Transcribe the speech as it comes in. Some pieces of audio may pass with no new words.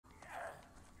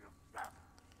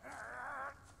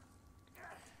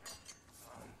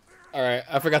All right,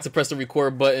 I forgot to press the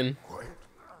record button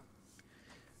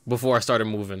before I started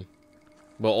moving.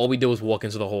 But all we did was walk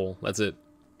into the hole. That's it.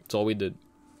 That's all we did.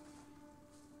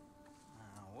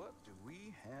 What do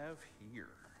we have here?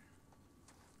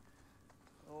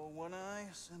 Oh, One Eye,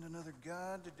 send another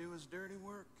god to do his dirty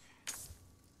work.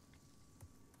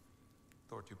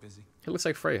 Thor too busy. He looks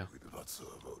like Freya. We do not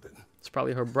serve Odin. It's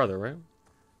probably her brother, right?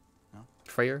 No?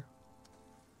 Freyr?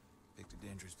 Picked a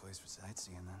dangerous place for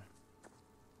sightseeing then.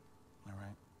 All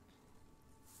right.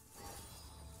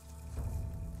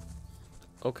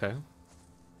 Okay.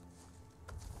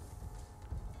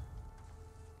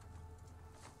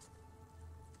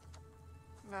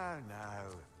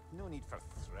 No need for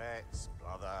threats,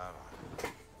 brother.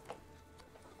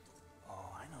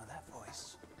 Oh, I know that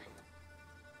voice.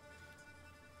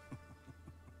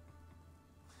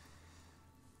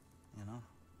 You know,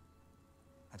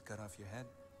 I'd cut off your head,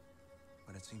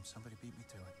 but it seems somebody beat me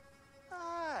to it.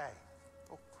 Aye.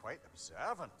 Oh, quite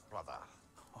observant, brother.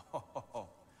 Oh,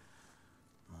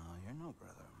 no, you're no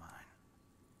brother of mine.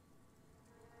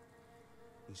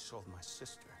 You sold my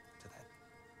sister to that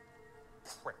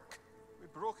prick. We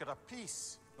broke it a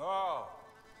piece. Oh.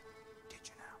 Did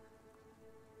you now?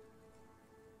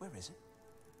 Where is it?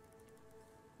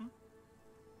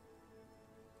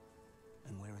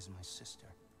 And where is my sister?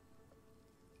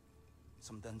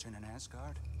 Some dungeon in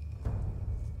Asgard?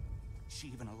 Is she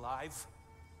even alive?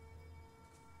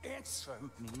 Answer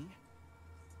me.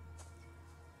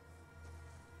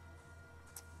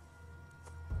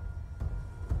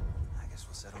 I guess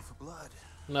we'll settle for blood.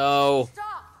 No.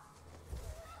 Stop!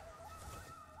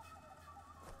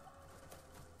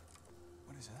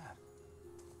 What is that?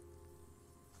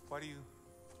 Why do you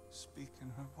speak in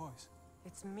her voice?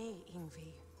 It's me,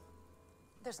 Ingvi.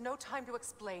 There's no time to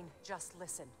explain, just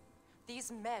listen.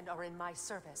 These men are in my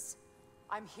service.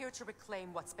 I'm here to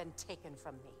reclaim what's been taken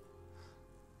from me.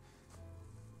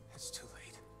 It's too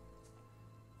late.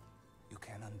 You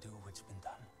can't undo what's been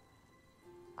done.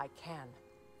 I can.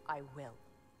 I will.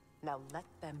 Now let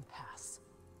them pass.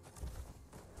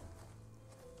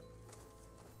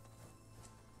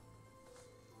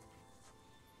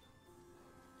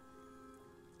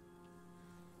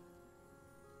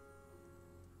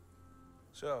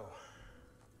 So,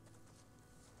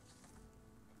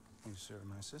 you serve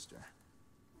my sister.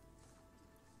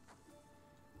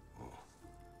 Oh.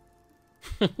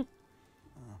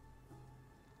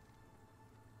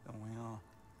 Don't we all?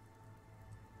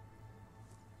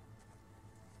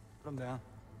 Put him down.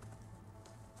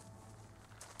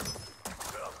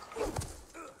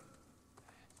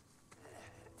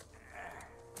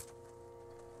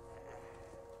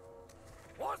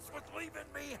 What's with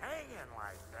leaving me hanging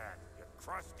like that, you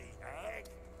crusty hag?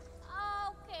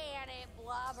 Oh, can it,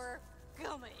 Blobber?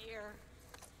 Come here.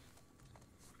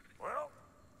 Well,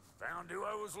 found who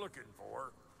I was looking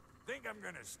for. Think I'm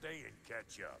gonna stay and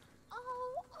catch up.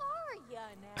 Oh, are ya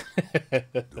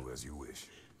now? Do as you wish.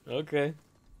 Okay.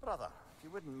 Brother, if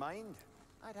you wouldn't mind,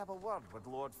 I'd have a word with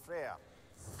Lord Freyr.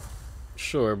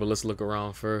 Sure, but let's look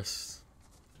around first.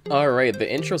 Alright,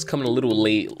 the intro's coming a little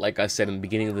late. Like I said in the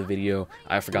beginning of the video,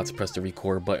 I forgot to press the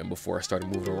record button before I started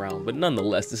moving around. But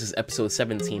nonetheless, this is episode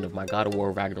 17 of my God of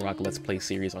War Ragnarok Let's Play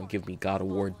series on Give Me God of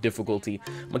War difficulty.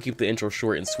 I'm gonna keep the intro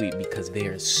short and sweet because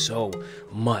there's so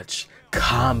much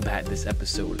combat this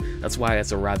episode. That's why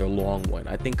it's a rather long one.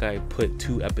 I think I put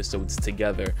 2 episodes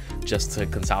together just to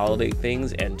consolidate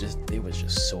things, and there was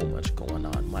just so much going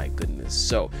on, my goodness.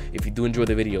 So if you do enjoy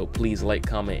the video, please like,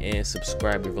 comment, and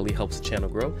subscribe. It really helps the channel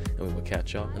grow, and we will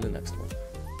catch y'all in the next one.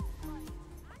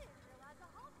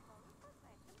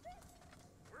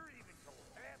 We're even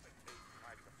cohabitating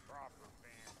like a proper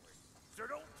family. So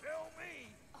don't tell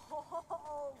me.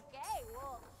 Okay,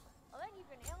 well, then you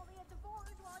can help me at the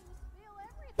forge while you spill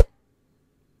everything.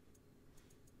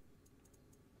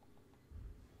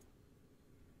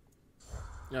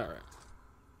 All right.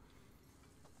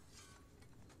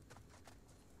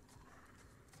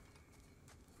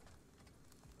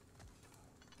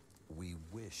 We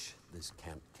wish this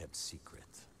camp kept secret.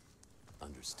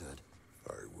 Understood?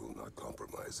 I will not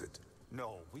compromise it.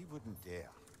 No, we wouldn't dare.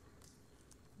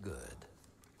 Good.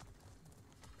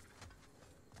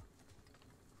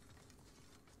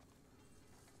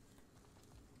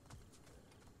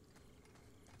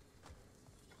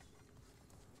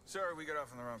 Sorry we got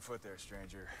off on the wrong foot there,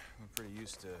 stranger. I'm pretty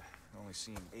used to only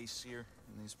seeing Aesir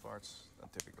in these parts.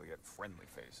 Don't typically get friendly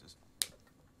faces.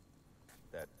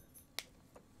 That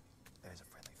is a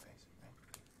friendly face, right?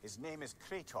 His name is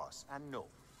Kratos, and no,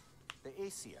 the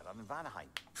Aesir are in Vanaheim.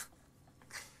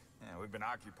 Yeah, we've been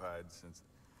occupied since...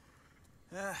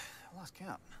 I lost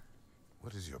count.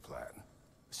 What is your plan?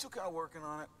 Still kind of working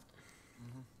on it.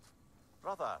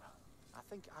 Brother, I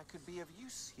think I could be of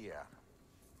use here.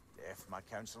 If my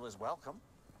counsel is welcome.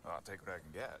 Well, I'll take what I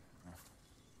can get.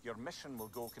 Your mission will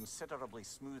go considerably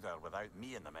smoother without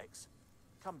me in the mix.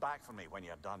 Come back for me when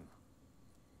you're done.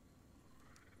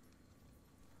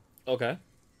 Okay.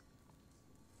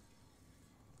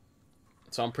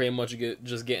 So I'm pretty much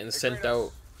just getting sent Kratos,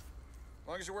 out. As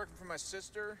long as you're working for my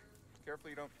sister,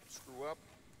 carefully you don't screw up.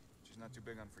 She's not too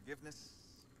big on forgiveness.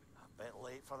 A bit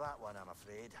late for that one, I'm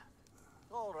afraid.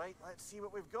 All right, let's see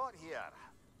what we've got here.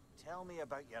 Tell me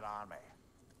about your army.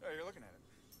 Oh, you're looking at it.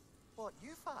 What,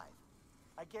 you five?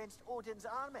 Against Odin's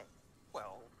army?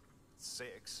 Well,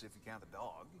 6 if you count the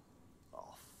dog.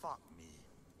 Oh, fuck me.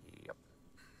 Yep.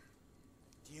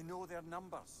 Do you know their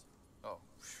numbers? Oh,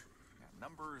 yeah,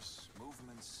 numbers,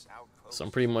 movements, outposts. So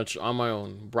I'm pretty much on my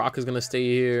own. Brock is gonna stay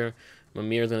here.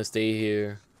 Mimir's gonna stay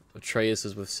here. Atreus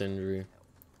is with Sindri.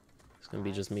 It's gonna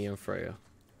be just me and Freya.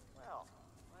 Well,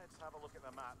 let's have a look at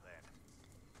the map then.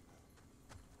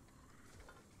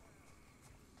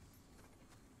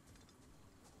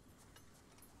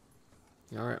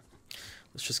 All right,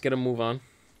 let's just get a move on.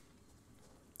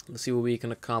 Let's see what we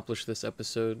can accomplish this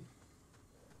episode.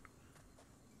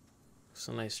 It's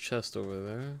a nice chest over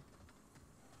there.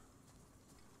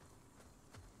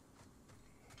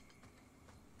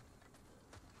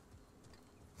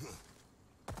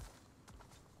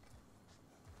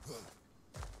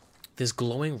 This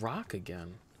glowing rock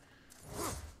again.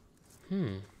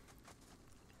 What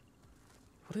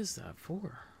is that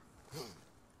for?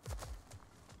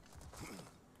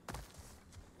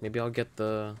 Maybe I'll get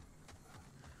the...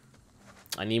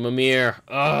 I need Mimir.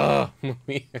 Ugh,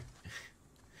 Mimir. I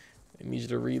need you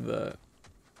to read that.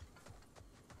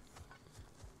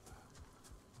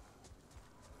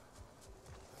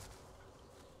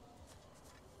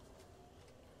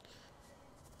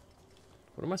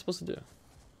 What am I supposed to do?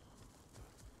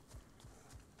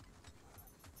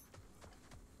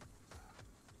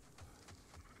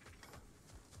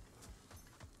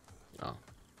 Oh.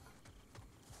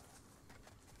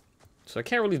 So I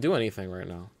can't really do anything right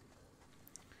now.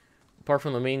 Apart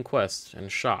from the main quest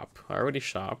and shop. I already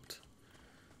shopped.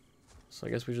 So I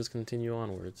guess we just continue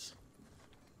onwards.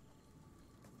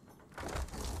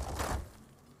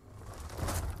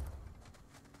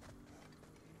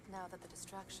 Now that the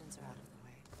distractions are out of the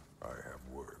way, I have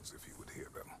words if you would hear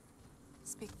them.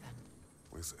 speak then.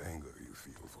 This anger you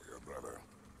feel for your brother,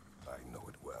 I know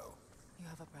it well. You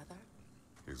have a brother?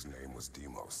 His name was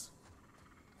Deimos.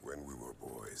 When we were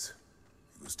boys,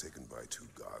 he was taken by 2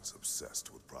 gods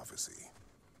obsessed with prophecy.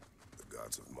 The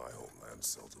gods of my homeland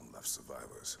seldom left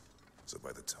survivors, so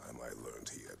by the time I learned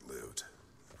he had lived,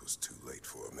 it was too late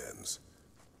for amends.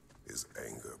 His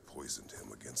anger poisoned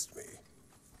him against me.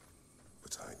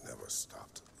 But I never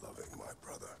stopped loving my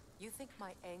brother. You think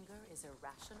my anger is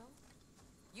irrational?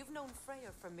 You've known Freya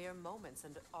for mere moments,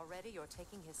 and already you're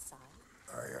taking his side?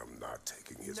 I am not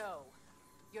taking his... No.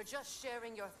 You're just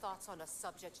sharing your thoughts on a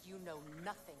subject you know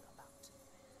nothing about.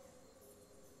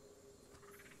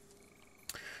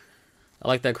 I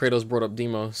like that Kratos brought up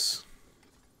Deimos.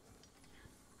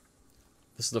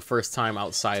 This is the first time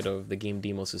outside of the game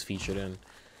Deimos is featured in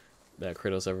that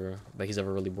he's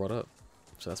ever really brought up.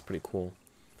 So that's pretty cool.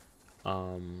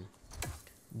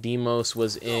 Deimos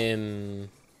was in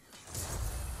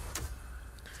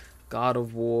God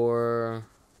of War,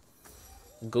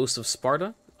 Ghost of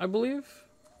Sparta, I believe.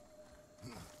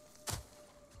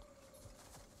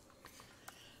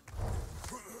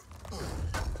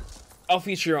 I'll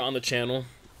feature it on the channel.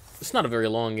 It's not a very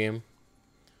long game.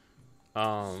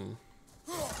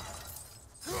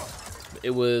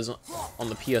 It was on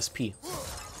the PSP.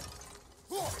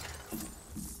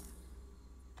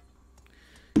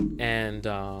 And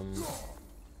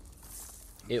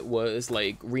it was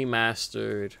like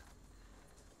remastered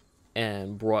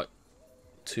and brought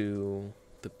to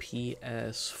the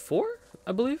PS4,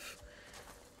 I believe.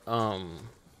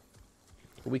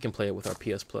 We can play it with our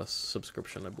PS Plus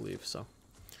subscription, I believe, so.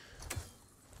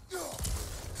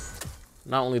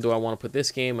 Not only do I want to put this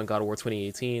game and God of War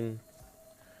 2018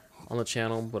 on the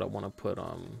channel, but I want to put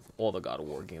all the God of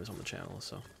War games on the channel,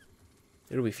 so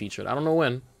it'll be featured. I don't know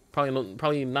when.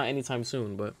 Probably not anytime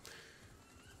soon, but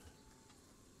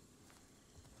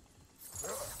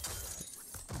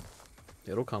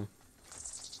it'll come.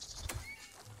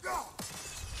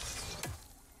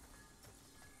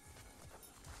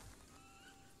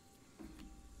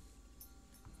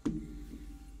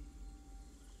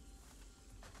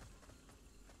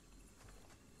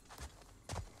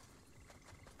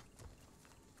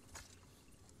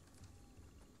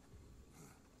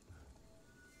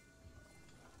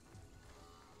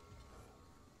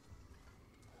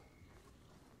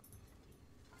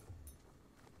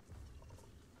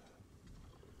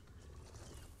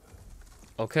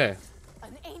 Okay.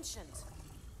 An ancient.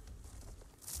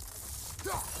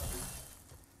 Grab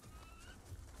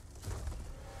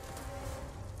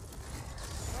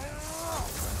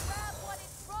what it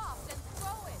dropped and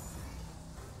throw it.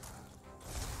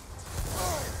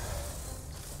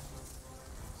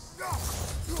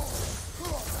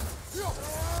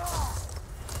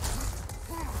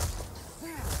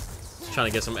 Trying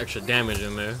to get some extra damage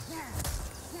in there.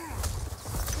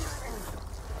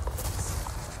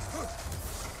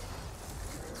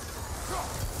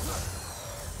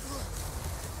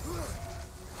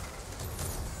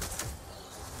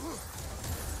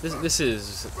 This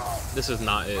is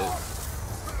not it.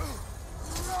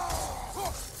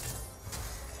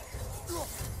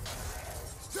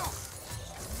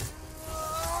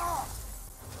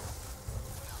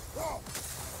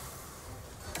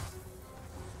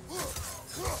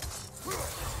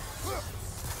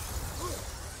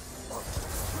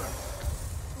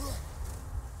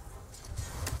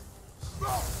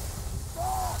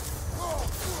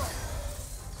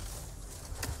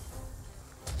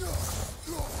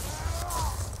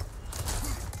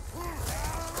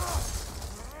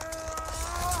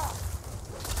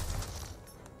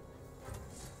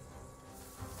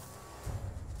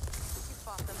 You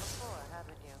fought them before,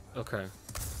 haven't you? Okay.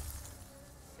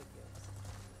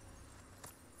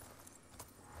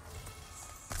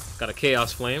 Got a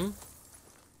chaos flame.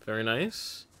 Very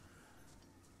nice.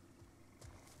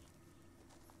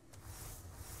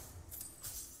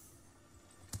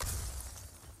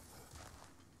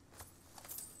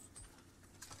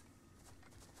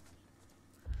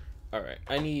 All right,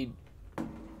 I need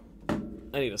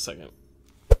a second.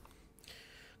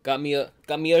 Got me a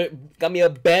bev, got me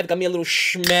a little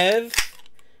schmev,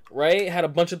 right? Had a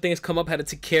bunch of things come up, had to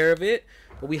take care of it,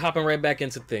 but we hopping right back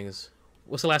into things.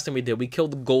 What's the last thing we did? We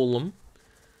killed the golem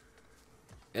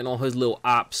and all his little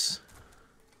ops.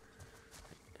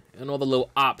 And all the little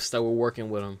ops that were working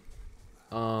with him.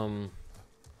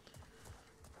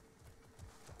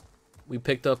 We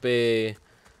picked up one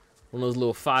of those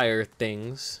little fire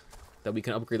things that we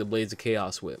can upgrade the Blades of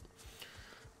Chaos with.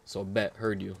 So bet,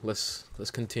 heard you. Let's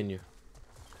continue.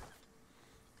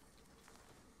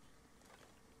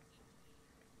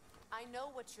 I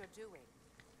know what you're doing.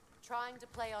 Trying to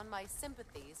play on my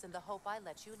sympathies in the hope I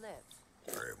let you live.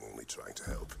 I am only trying to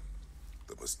help.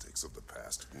 The mistakes of the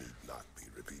past need not be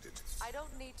repeated. I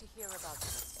don't need to hear about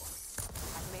your mistakes.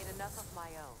 I've made enough of my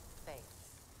own, thanks.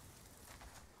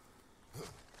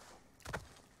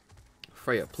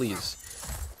 Freya, please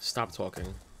stop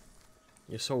talking.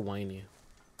 You're so whiny.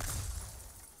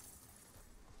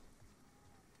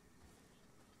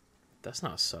 That's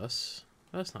not sus.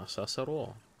 That's not sus at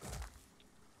all.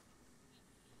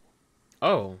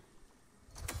 Oh.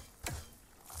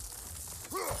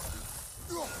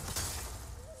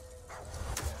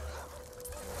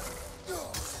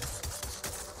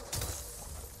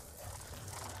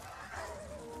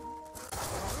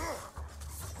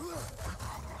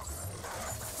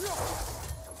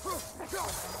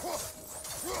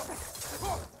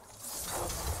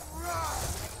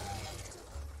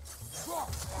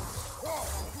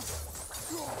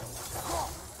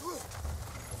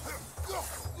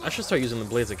 I should start using the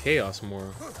Blades of Chaos more.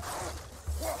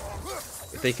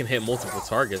 If they can hit multiple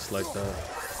targets like that.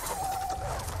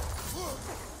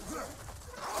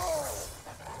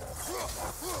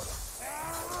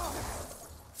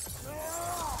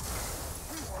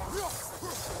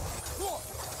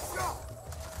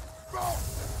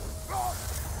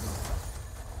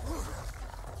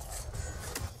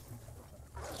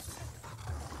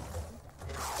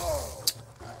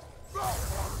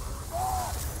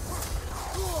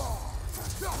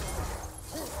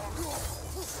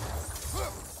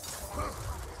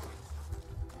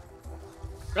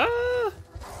 Ah!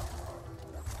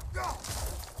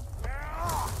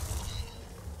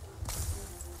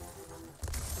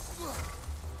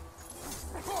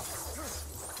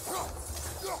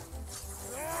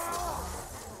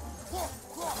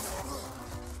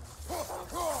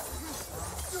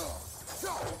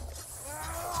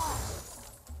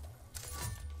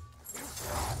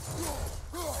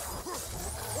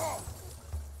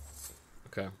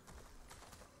 Okay.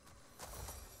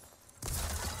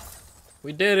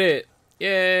 We did it!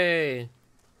 Yay!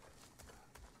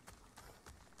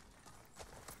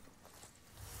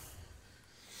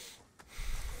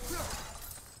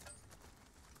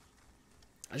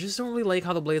 I just don't really like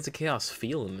how the Blades of Chaos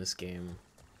feel in this game.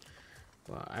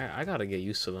 Well, I gotta get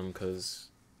used to them, because...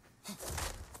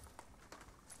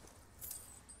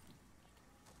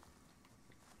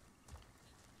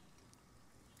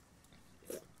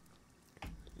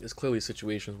 there's clearly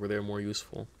situations where they're more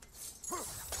useful.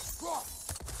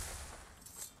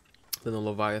 Then the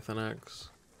Leviathan axe.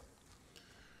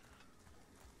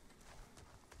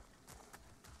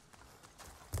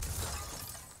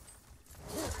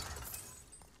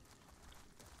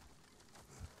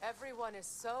 Everyone is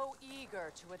so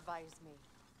eager to advise me,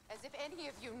 as if any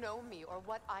of you know me or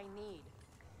what I need.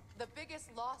 The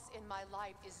biggest loss in my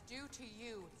life is due to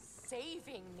you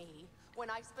saving me when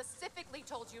I specifically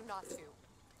told you not to.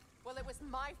 Well, it was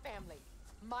my family,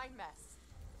 my mess.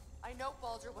 I know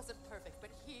Baldur wasn't perfect,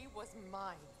 but he was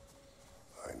mine.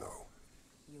 I know.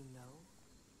 You know?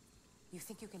 You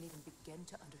think you can even begin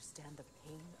to understand the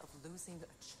pain of losing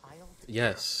a child?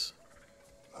 Yes.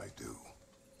 I do.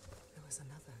 There was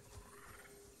another.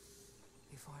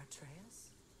 Before Atreus?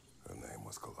 Her name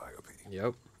was Calliope.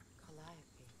 Yep.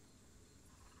 Calliope.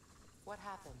 What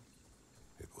happened?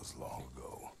 It was long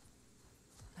ago.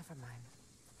 Never mind.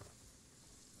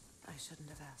 I shouldn't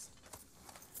have asked.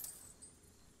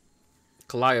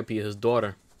 Calliope, his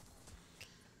daughter.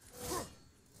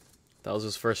 That was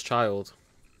his first child.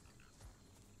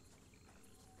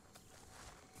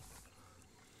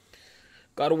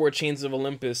 God of War Chains of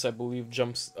Olympus, I believe,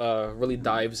 really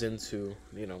dives into,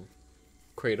 you know,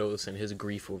 Kratos and his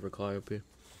grief over Calliope.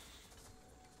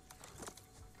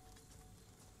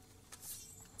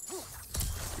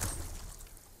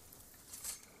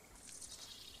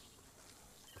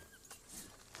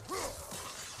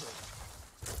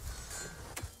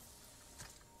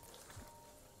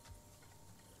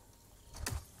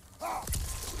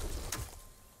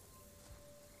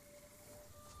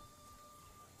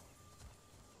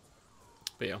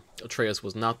 But yeah, Atreus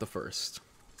was not the first.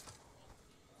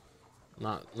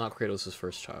 Not Kratos'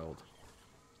 first child.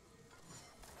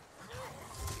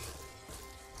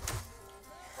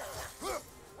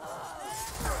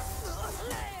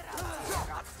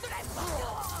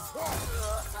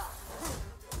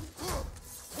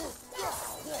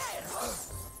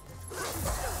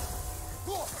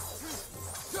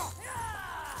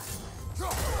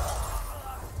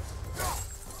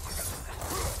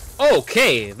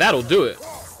 Okay, that'll do it.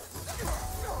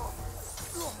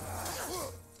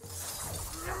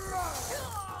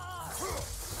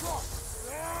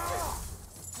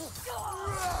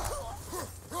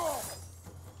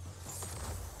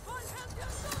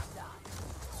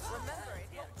 Remember, it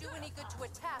won't do any good to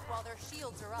attack while their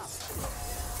shields are up.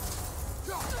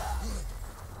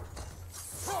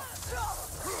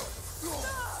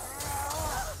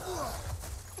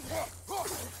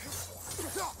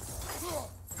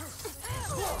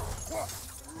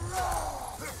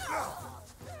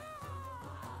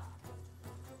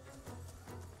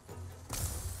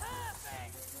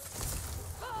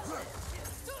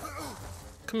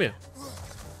 Come here.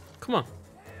 Come on.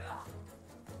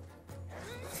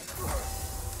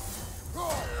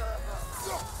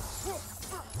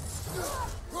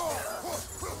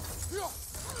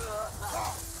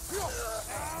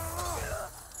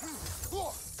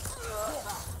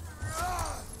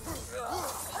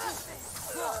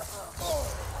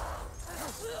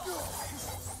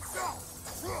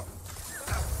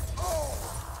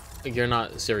 You're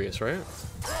not serious, right?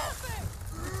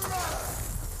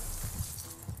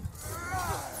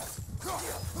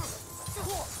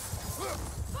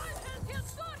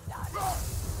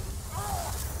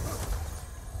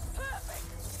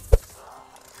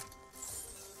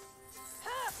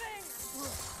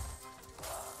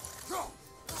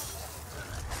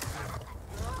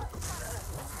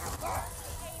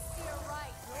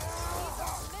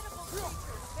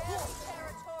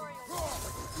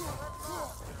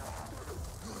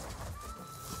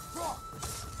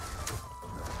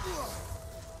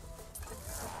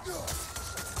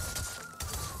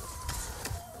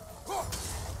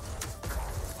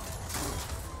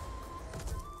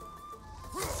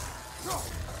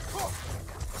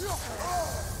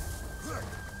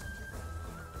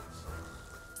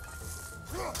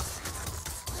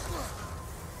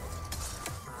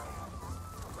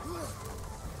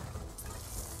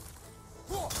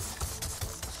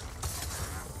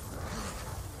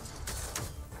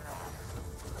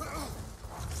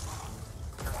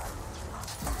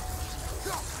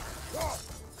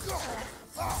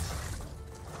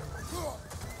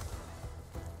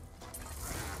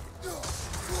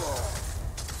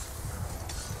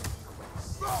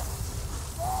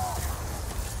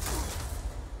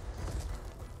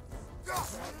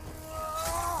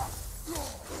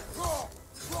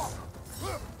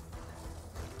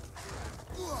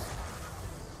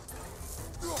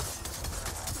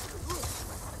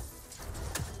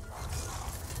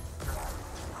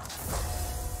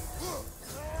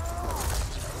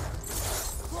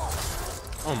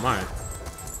 Oh my.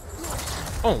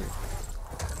 Oh.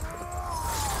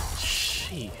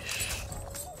 Sheesh.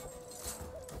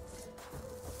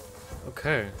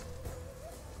 Okay.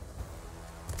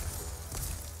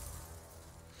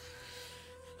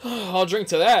 I'll drink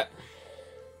to that.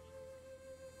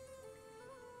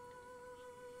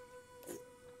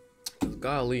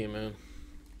 Golly, man.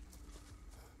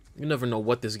 You never know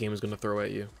what this game is going to throw at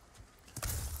you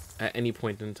at any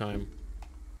point in time.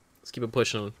 Let's keep it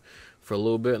pushing for a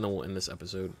little bit, and then we'll end this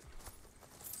episode.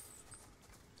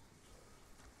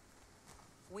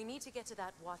 We need to get to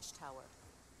that watchtower.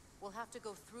 We'll have to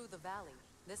go through the valley,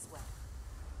 this way.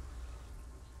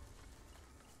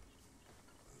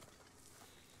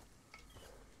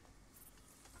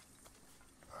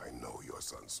 I know your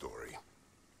son's story.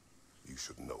 You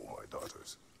should know my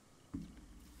daughter's.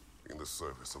 In the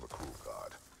service of a cruel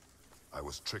god, I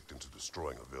was tricked into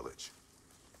destroying a village,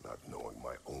 not knowing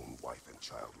my own wife and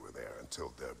child were there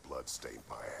until their blood stained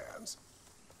my hands.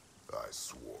 I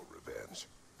swore revenge.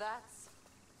 That's...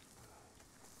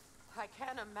 I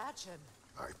can't imagine.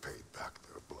 I paid back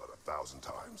their blood 1,000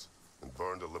 times and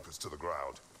burned Olympus to the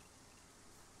ground.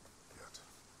 Yet,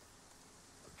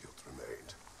 the guilt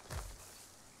remained.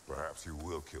 Perhaps you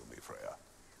will kill me, Freya,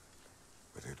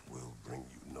 but it will bring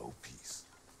you no peace.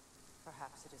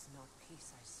 Perhaps it is not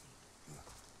peace I see.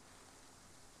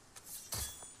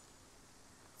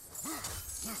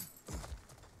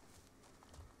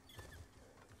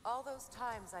 All those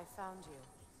times I found you,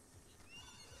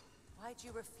 why'd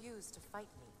you refuse to fight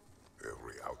me?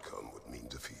 Every outcome would mean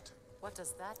defeat. What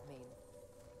does that mean?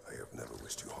 I have never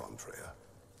wished you harm, Freya.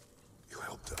 You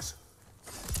helped us.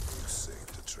 You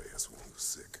saved Atreus when he was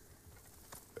sick.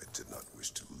 I did not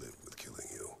wish to live with killing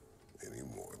you, any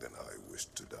more than I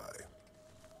wished to die.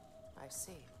 I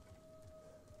see.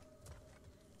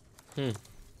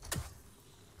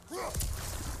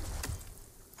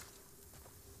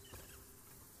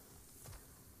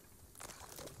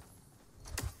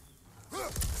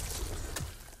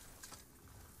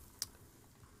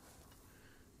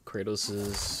 Kratos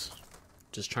is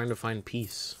just trying to find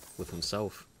peace with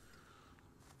himself.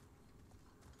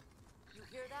 You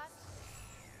hear that?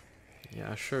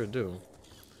 Yeah, I sure do.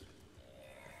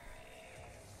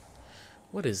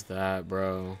 What is that,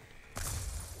 bro?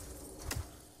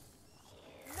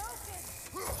 Locusts!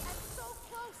 And so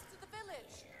close to the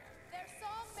village! Their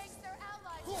song makes their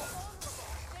allies invulnerable.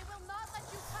 They will not let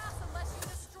you pass unless you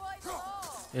destroy them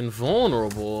all.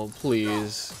 Invulnerable,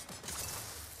 please.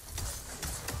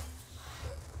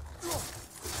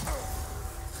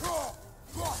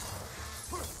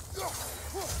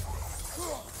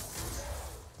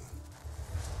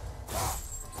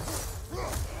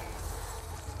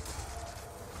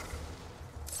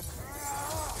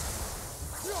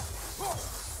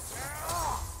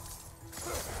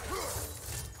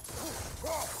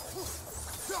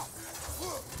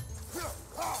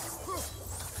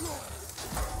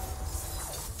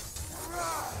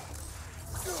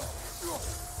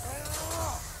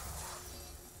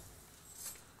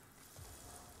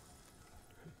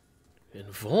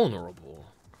 Invulnerable.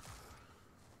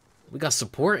 We got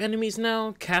support enemies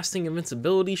now, casting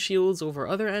invincibility shields over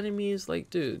other enemies. Like,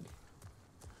 dude.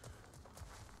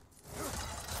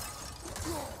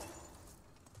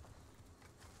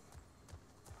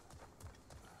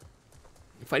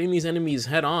 Fighting these enemies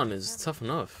head on is tough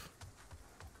enough.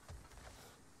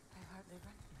 I hardly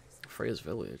recognize it. Freya's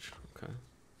village. Okay.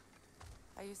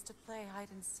 I used to play hide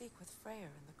and seek with Freyr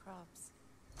in the crops.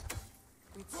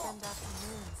 We'd spend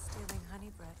afternoons stealing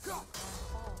honey bread from the town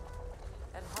hall.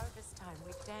 At harvest time,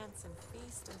 we'd dance and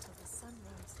feast until the sun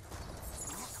rose.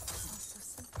 It was all so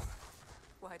simple.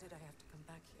 Why did I have to come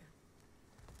back here?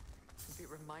 To be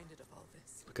reminded of all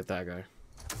this. Look at that guy.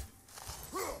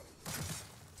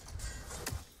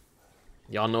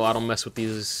 Y'all know I don't mess with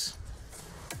these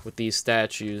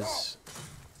statues.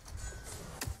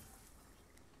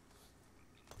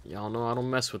 Y'all know I don't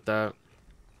mess with that.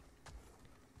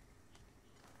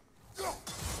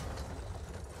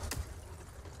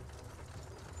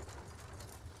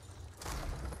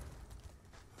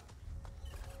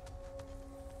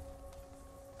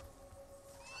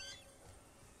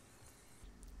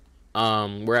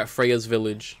 We're at Freya's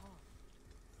village.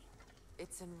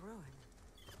 It's in ruin.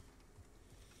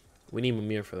 We need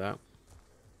Mimir for that.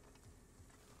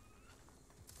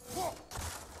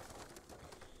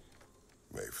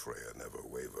 May Freya never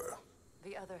waver.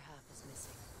 The other half is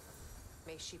missing.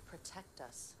 May she protect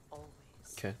us always.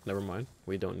 Okay, never mind.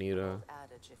 We don't need Old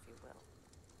adage, if you will.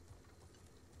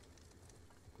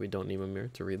 we don't need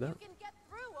Mimir to read that. You can get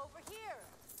through over here.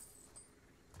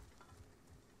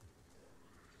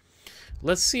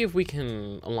 Let's see if we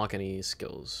can unlock any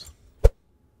skills.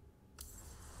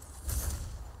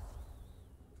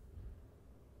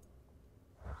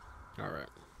 Alright.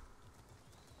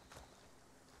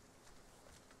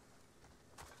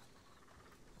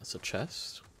 That's a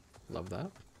chest. Love that.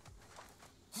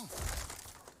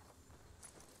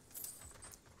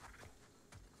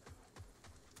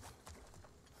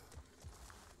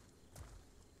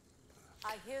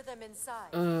 I hear them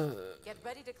inside. Get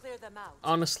ready to clear them out.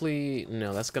 Honestly,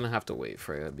 no, that's gonna have to wait,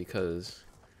 Freya, because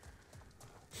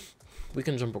we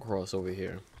can jump across over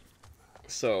here.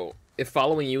 So, if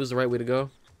following you is the right way to go,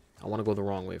 I want to go the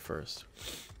wrong way first.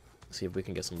 See if we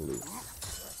can get some loot.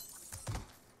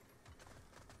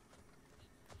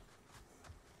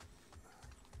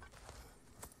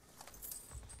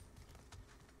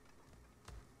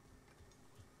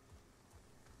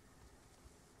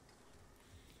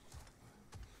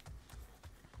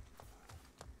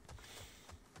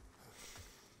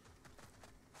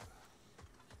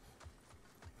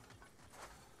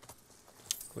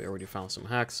 We already found some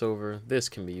hacks over. This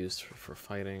can be used for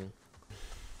fighting.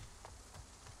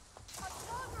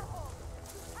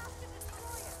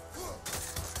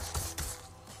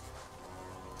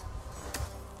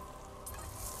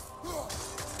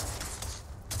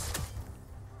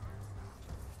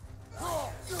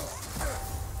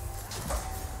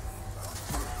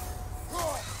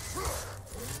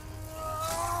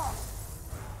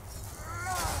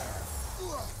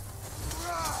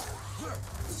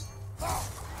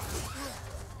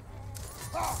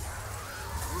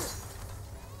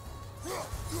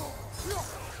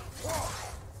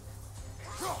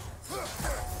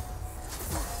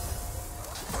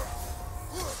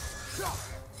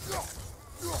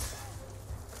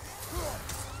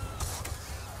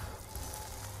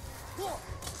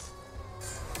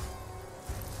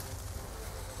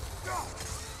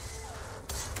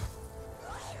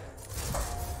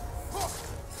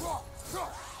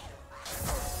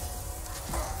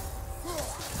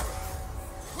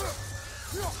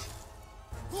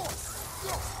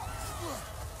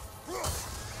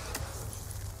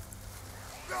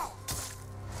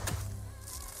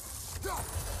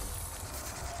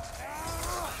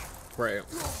 Right.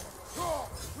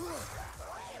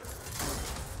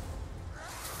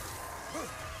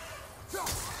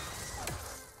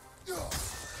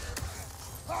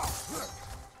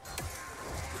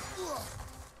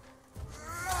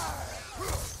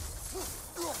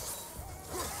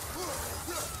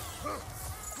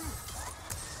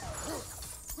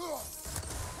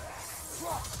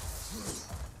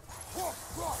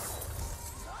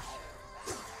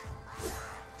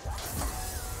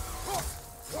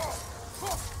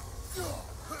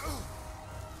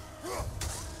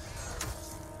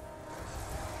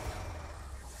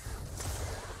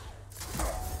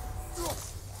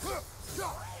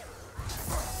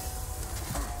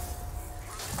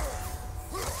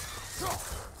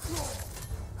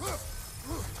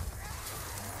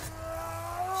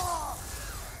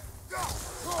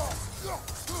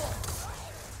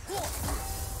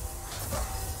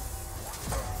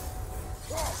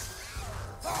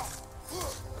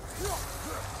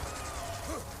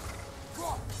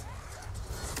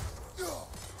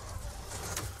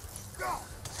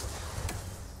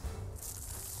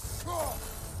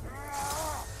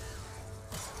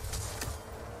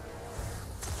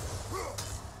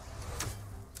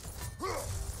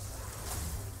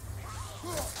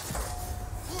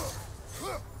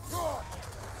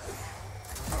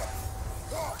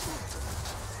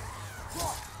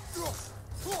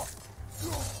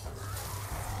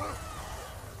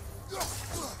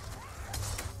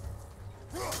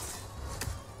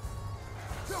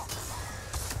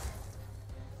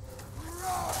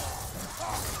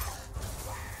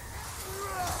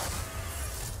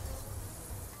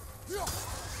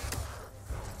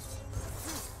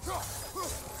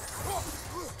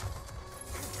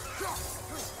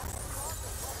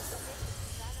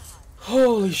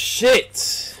 Holy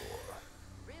shit!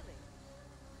 Really?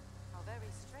 How very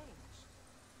strange.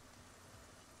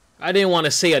 I didn't want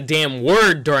to say a damn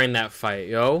word during that fight,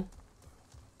 yo.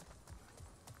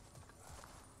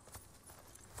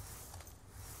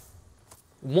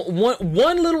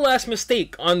 One little ass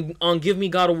mistake on Give Me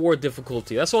God of War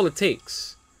difficulty. That's all it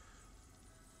takes.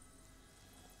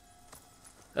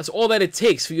 That's all that it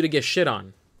takes for you to get shit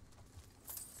on.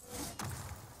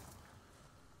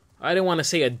 I didn't want to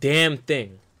say a damn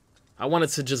thing. I wanted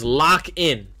to just lock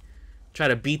in. Try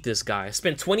to beat this guy. I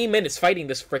spent 20 minutes fighting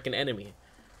this freaking enemy.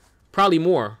 Probably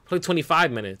more. Probably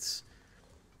 25 minutes.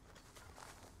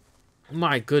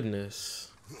 My goodness.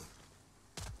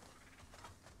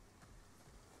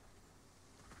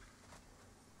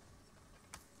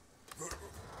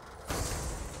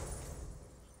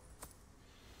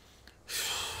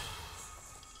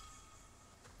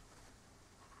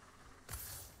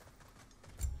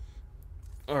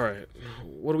 Alright,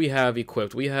 what do we have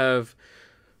equipped? We have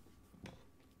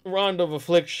Round of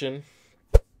affliction.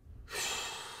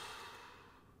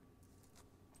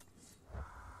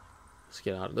 Let's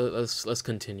get out. Let's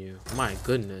continue. My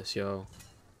goodness, yo.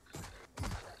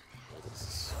 This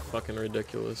is fucking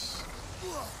ridiculous.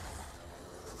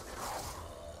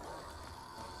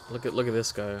 Look at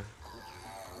this guy.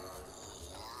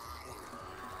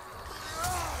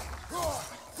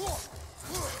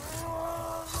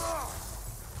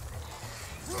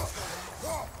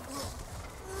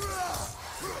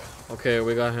 Okay,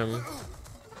 we got him.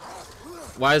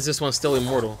 Why is this one still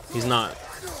immortal? He's not.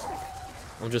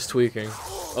 I'm just tweaking.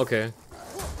 Okay.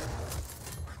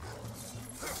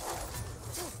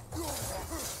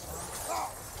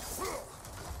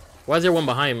 Why is there one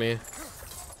behind me?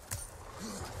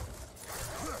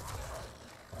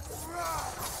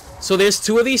 So there's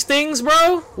two of these things,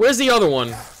 bro? Where's the other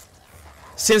one?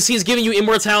 Since he's giving you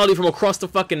immortality from across the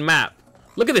fucking map.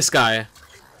 Look at this guy.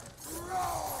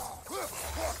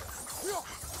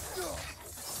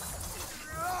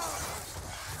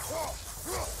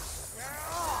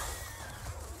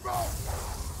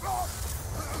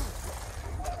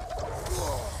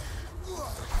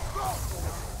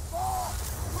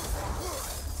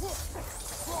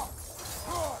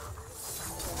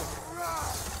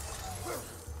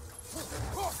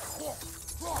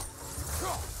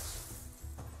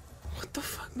 What the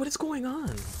fuck? What is going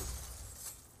on?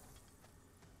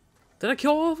 Did I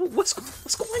kill all of them? What's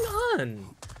going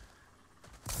on?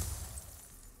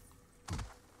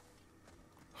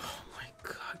 Oh my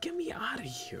god, get me out of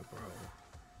here, bro.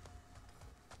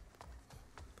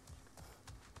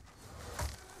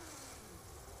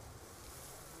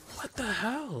 What the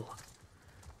hell?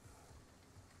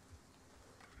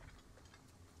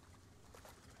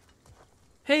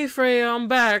 Hey Freya, I'm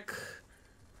back.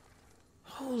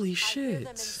 Holy shit.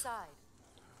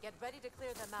 Get ready to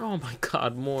clear them out. Oh my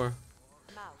god, more.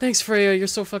 Thanks Freya, you're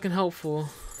so fucking helpful.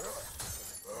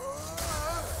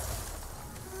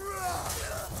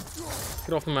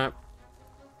 Get off the map.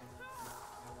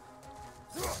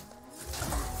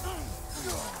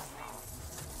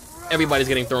 Everybody's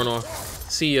getting thrown off.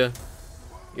 See ya.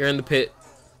 You're in the pit.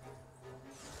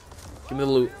 Give me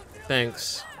the loot.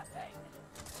 Thanks.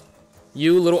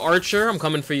 You little archer, I'm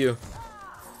coming for you.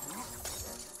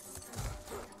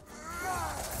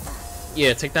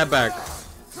 Yeah, take that back.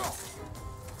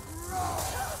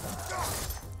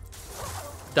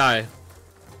 Die.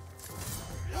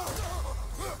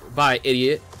 Bye,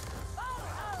 idiot.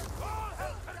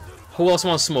 Who else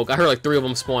wants smoke? I heard like 3 of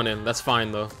them spawn in. That's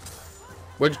fine though.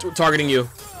 We're targeting you.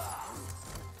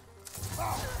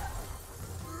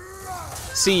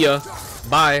 See ya.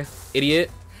 Bye,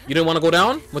 idiot. You didn't want to go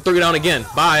down? I'm gonna throw you down again.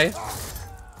 Bye.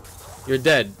 You're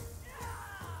dead.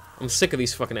 I'm sick of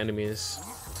these fucking enemies.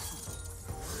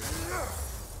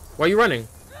 Why are you running?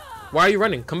 Why are you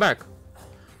running? Come back.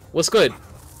 What's good?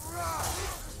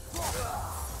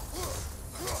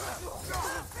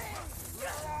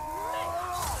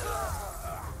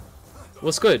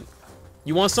 What's good?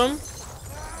 You want some?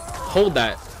 Hold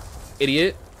that,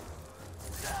 idiot.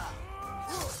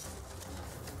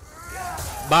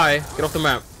 Bye. Get off the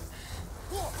map.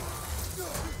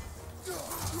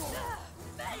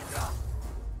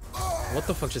 What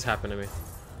the fuck just happened to me?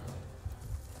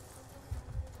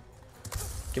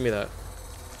 Give me that.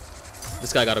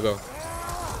 This guy gotta go.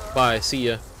 Bye. See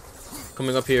ya.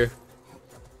 Coming up here.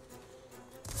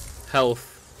 Health.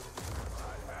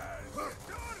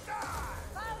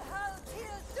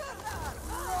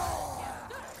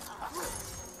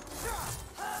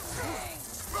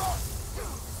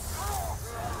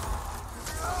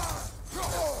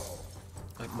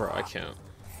 Bro, I can't.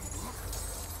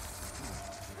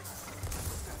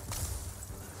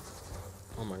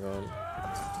 Oh my god.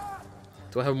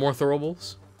 Do I have more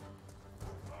throwables?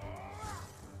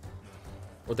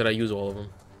 Or did I use all of them?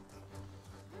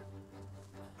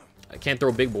 I can't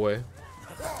throw big boy.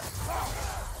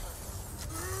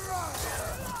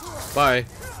 Bye.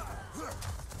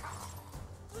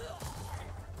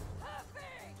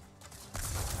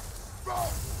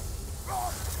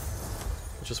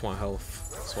 I just want health.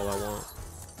 That's all I want.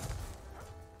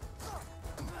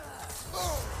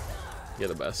 You're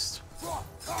the best.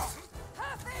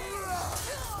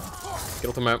 Get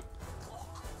off the map.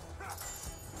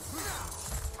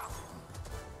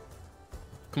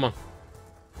 Come on.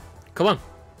 Come on.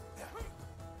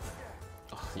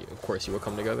 Oh, of course you will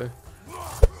come together.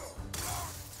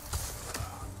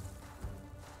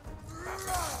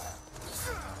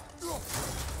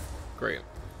 Great.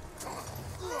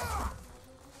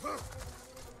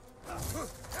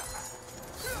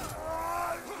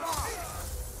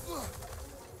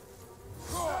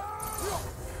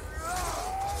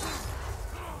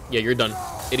 Yeah, you're done,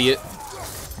 idiot.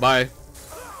 Bye.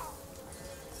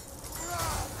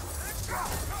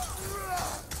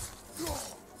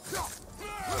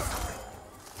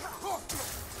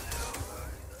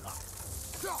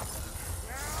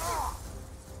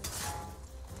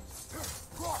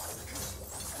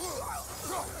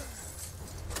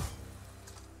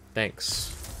 Thanks.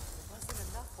 It wasn't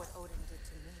enough what Odin did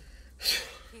to me.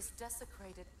 He's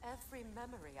desecrated every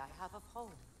memory I have of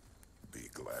home. Be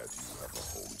glad you have a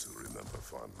home to remember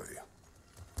fondly.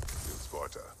 In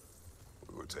Sparta,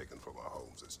 we were taken from our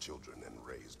homes as children and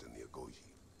raised in the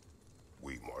Agogi.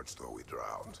 We marched or we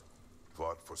drowned,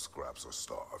 fought for scraps or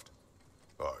starved.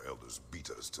 Our elders beat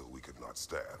us till we could not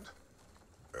stand.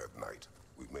 At night,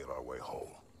 we made our way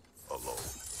home,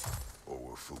 alone, or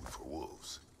were food for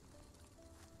wolves.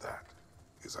 That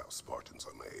is how Spartans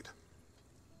are made.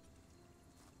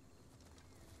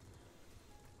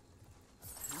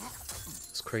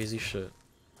 It's crazy shit.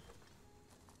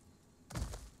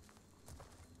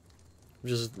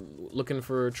 Just looking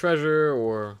for treasure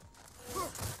or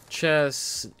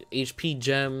chests, HP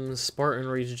gems, Spartan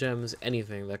Rage gems,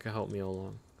 anything that can help me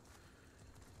along.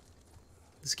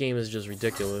 This game is just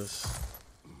ridiculous.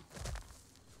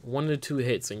 1 to 2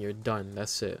 hits and you're done.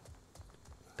 That's it.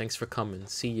 Thanks for coming.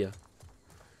 See ya.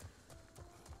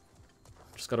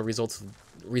 Just gotta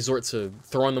resort to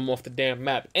throwing them off the damn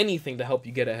map. Anything to help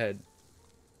you get ahead.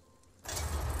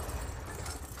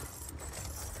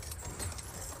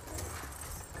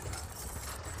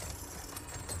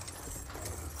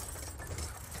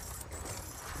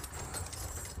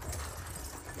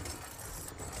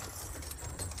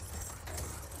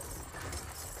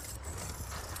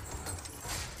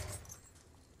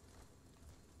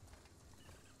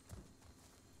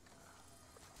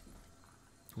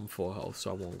 I'm full health,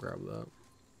 so I won't grab that.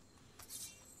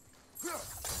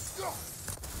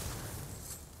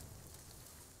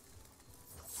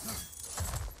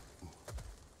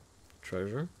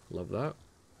 Treasure, love that.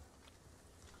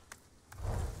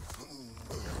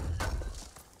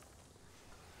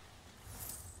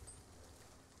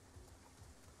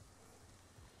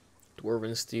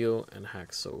 Dwarven steel and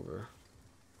hack silver.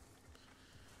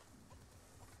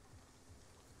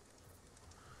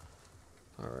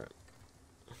 All right.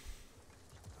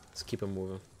 Let's keep it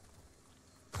moving.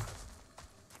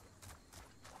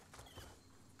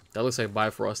 That looks like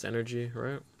Bifrost energy,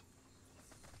 right?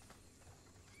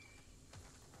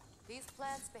 These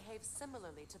plants behave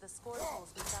similarly to the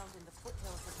scorpions we found in the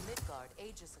foothills of Midgard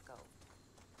ages ago.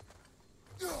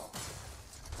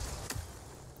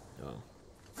 Oh.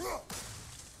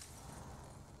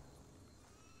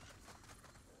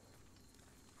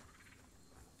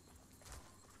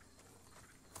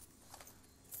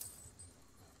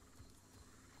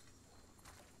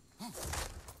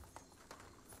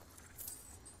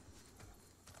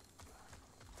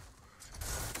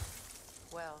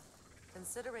 Well,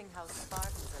 considering how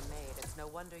Spartans are made, it's no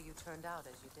wonder you turned out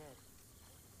as you did.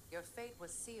 Your fate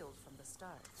was sealed from the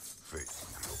start. Fate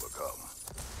can be overcome.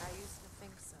 I used to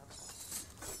think so.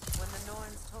 When the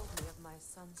Norns told me of my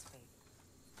son's fate,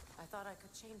 I thought I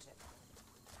could change it.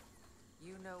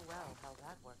 You know well how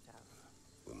that worked out.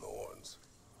 The Norns,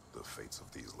 the fates of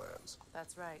these lands.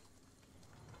 That's right.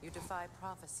 You defy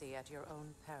prophecy at your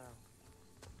own peril.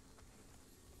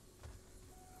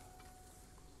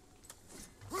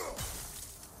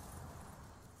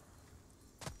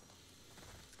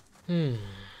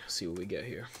 Let's see what we get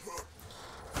here.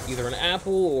 Either an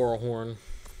apple or a horn.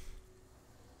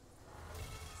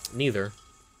 Neither.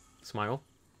 Smile.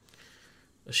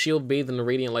 A shield bathed in the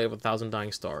radiant light of 1,000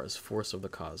 dying stars. Force of the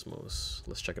cosmos.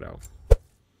 Let's check it out.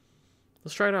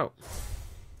 Let's try it out.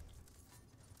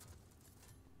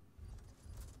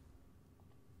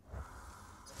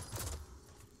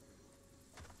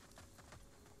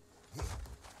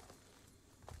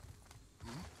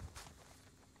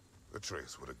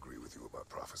 Atreus would agree with you about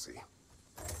prophecy.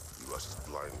 He rushes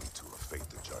blindly to a fate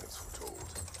the giants foretold.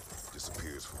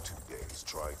 Disappears for 2 days,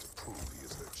 trying to prove he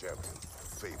is their champion,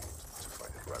 fabled to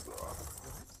fight at Ragnarok.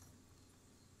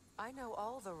 I know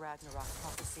all the Ragnarok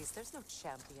prophecies. There's no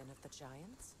champion of the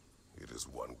giants. It is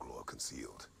one glow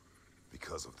concealed.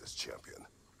 Because of this champion,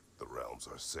 the realms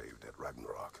are saved at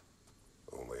Ragnarok.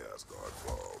 Only Asgard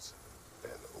falls,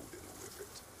 and Odin with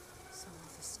it. So all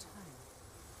this time,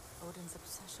 Odin's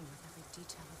obsession with every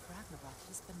detail of Ragnarok,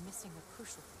 he's been missing a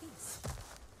crucial piece.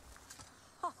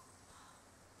 Huh.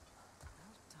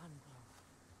 Well done,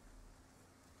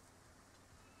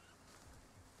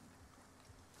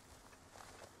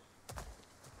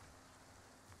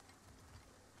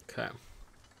 bro. Okay.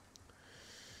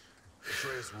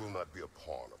 Atreus will not be a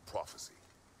pawn of prophecy.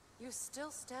 You still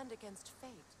stand against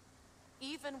fate.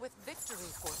 even with victory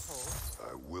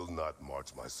foretold. I will not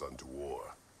march my son to war.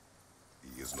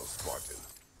 He is no Spartan.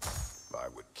 I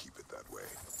would keep it that way.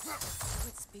 You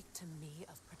would speak to me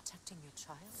of protecting your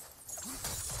child?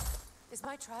 Is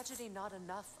my tragedy not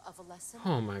enough of a lesson?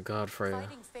 Oh my god, Freya.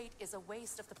 Fighting fate is a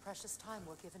waste of the precious time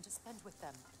we're given to spend with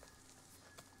them.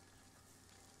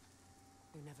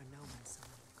 You never know when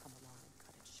someone will come along and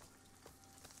cut it short.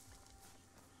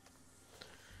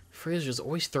 Freya's just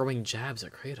always throwing jabs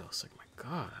at Kratos. Like, my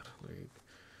god. Like,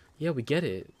 yeah, we get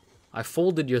it. I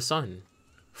folded your son.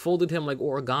 Folded him like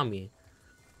origami.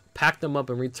 Packed them up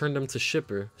and returned them to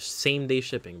shipper. Same day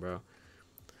shipping, bro.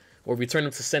 Or return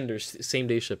them to senders. Same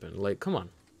day shipping. Like, come on.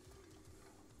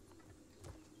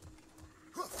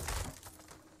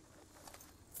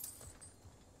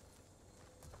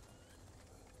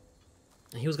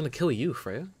 And he was gonna kill you,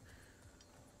 Freya.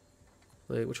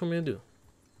 Like, what you want me to do?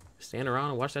 Stand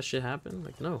around and watch that shit happen?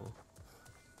 Like, no.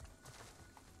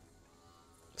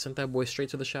 Sent that boy straight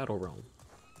to the Shadow Realm.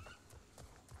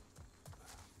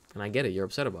 And I get it, you're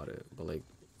upset about it, but like,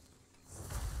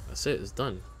 that's it, it's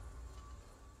done.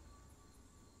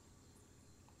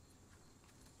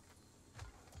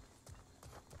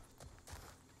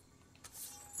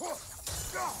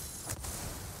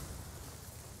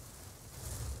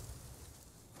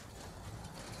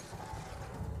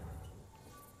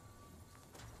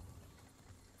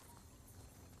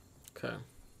 Okay.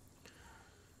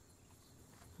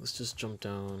 Let's just jump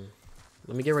down.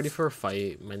 Let me get ready for a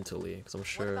fight mentally, because I'm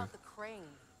sure. What about the crane?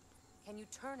 Can you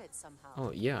turn it somehow?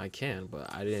 Oh, yeah, I can,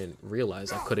 but I didn't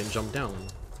realize I couldn't jump down.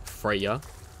 Freya.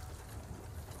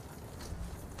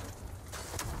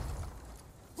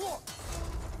 Oh?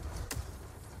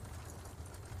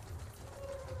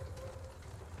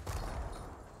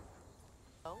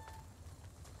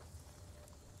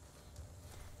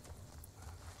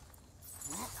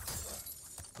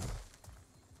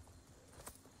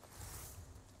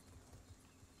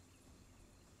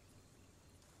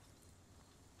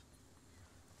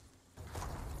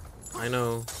 I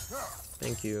know.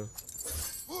 Thank you.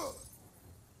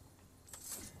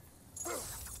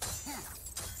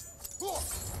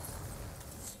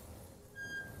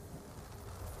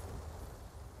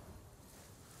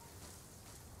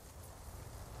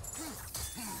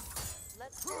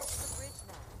 Let's cross the bridge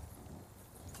now.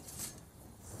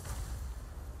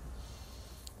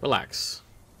 Relax.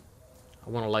 I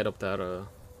want to light up that,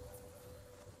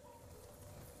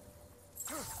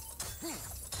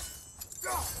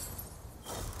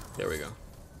 There we go.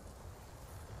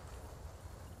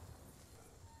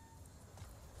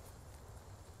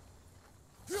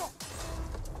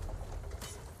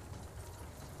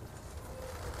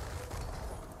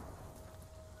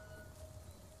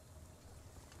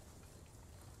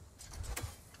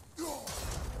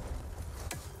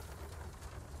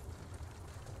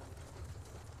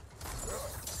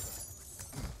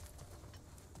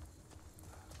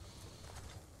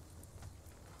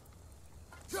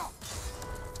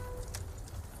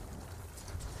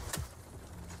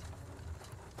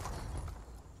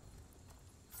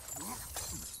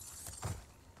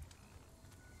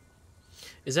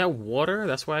 Is that water?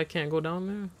 That's why I can't go down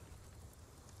there?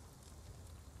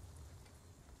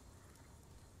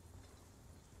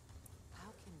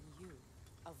 How can you,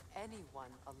 of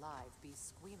anyone alive, be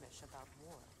squeamish about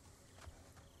war?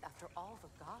 After all the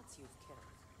gods you've killed.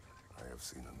 I have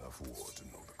seen enough war to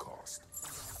know the cost.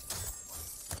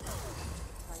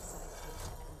 Price I paid to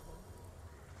end them.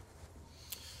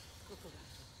 Look around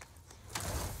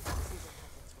you. See what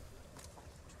happens when you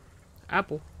fight.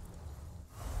 Apple.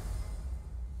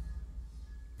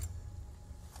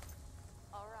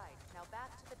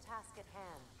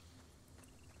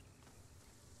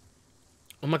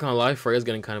 I'm not gonna lie, Freya's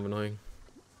getting kind of annoying.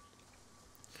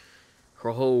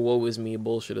 Her whole woe is me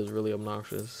bullshit is really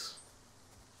obnoxious.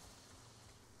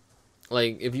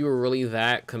 Like, if you were really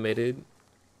that committed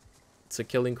to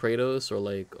killing Kratos or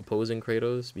like opposing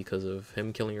Kratos because of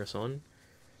him killing your son,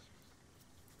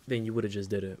 then you would have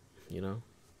just did it, you know?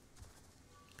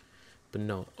 But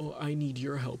no, oh, I need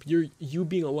your help. You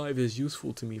being alive is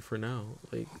useful to me for now.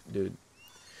 Like, dude,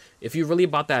 if you really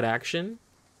bought that action,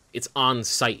 it's on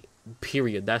site.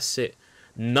 Period. That's it.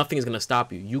 Nothing is gonna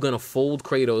stop you. You're gonna fold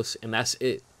Kratos, and that's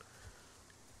it.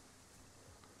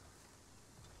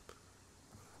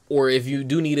 Or if you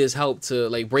do need his help to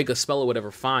like break a spell or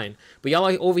whatever, fine. But y'all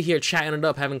like over here chatting it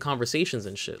up, having conversations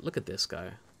and shit. Look at this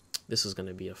guy. This is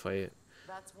gonna be a fight.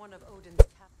 That's one of Odin's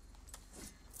cap.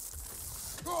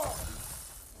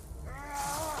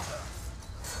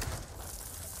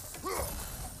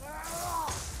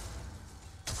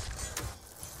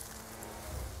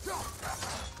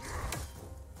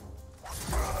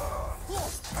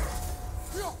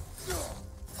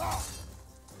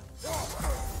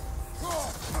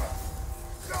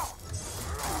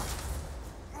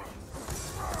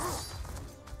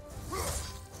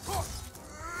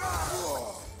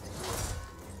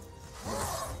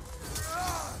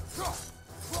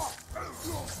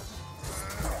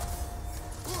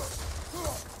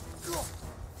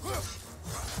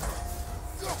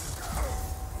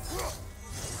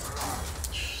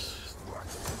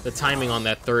 The timing on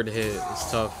that third hit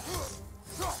is tough.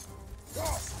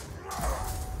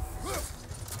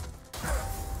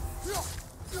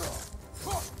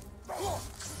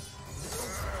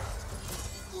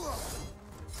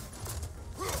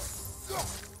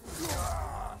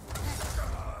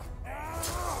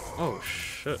 Oh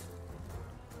shit.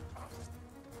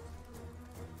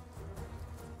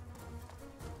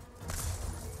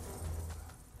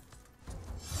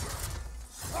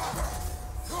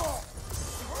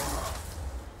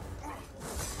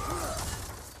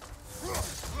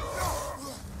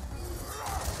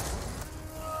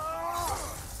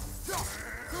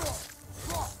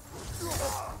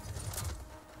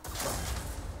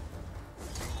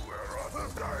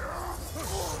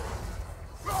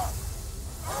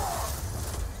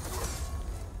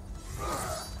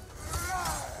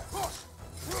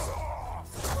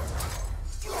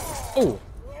 Ooh.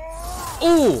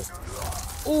 Ooh.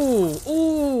 Ooh.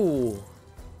 Ooh.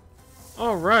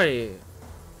 All right.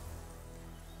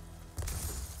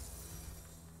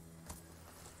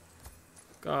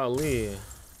 Golly.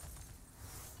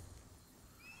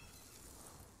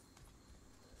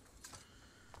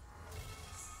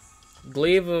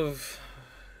 Glaive of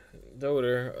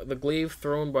Doter. The glaive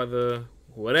thrown by the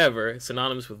whatever,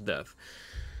 synonymous with death.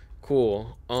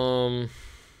 Cool.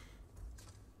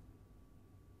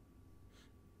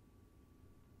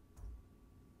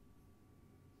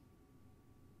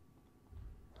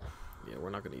 Yeah, we're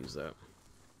not gonna use that.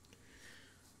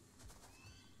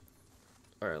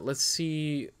 Alright, let's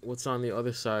see what's on the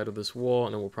other side of this wall,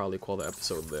 and then we'll probably call the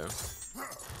episode there.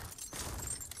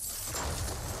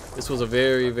 This was a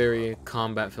very, very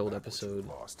combat-filled episode.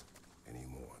 Lost any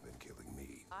more than killing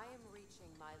me. I am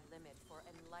reaching my limit for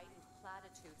enlightened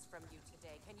platitudes from you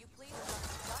today. Can you please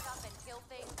just shut up and kill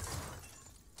things?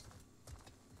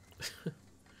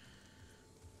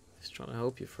 He's trying to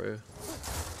help you, Freya.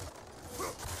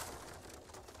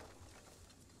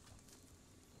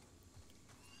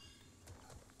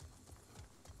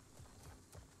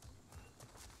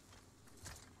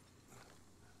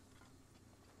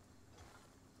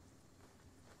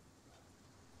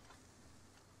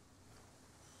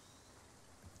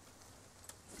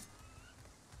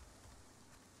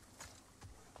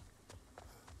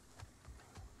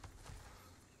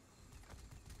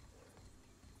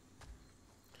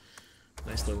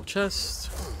 Nice little chest.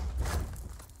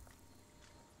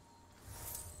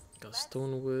 Got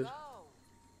stone wood.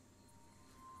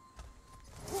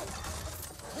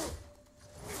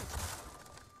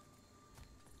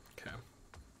 Okay.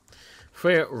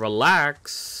 Freya,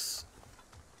 relax.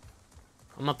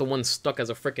 I'm not the one stuck as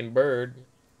a freaking bird.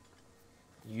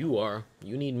 You are.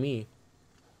 You need me.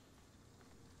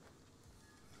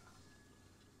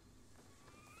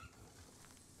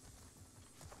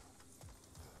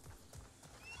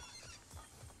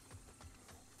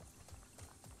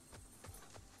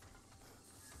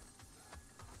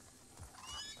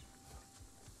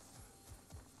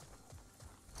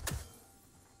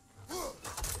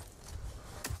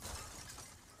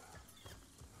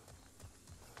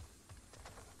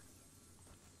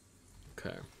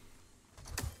 Okay.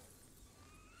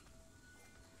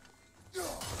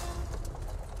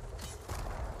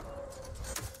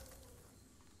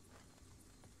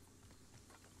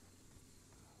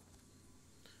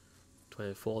 Do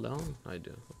I fall down? I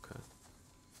do. Okay.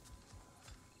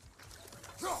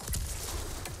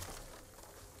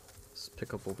 Let's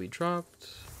pick up what we dropped.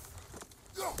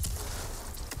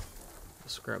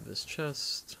 Let's grab this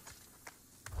chest.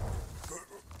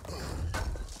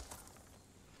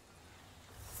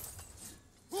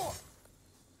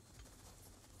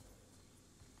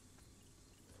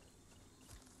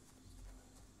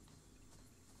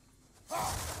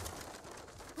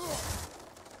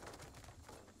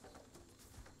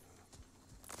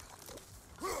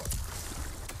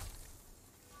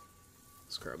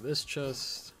 Let's grab this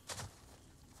chest.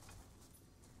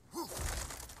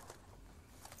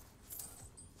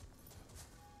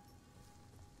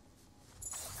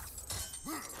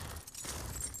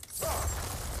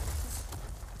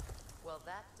 Well,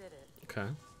 that did it. Okay.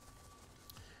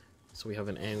 So we have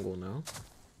an angle now.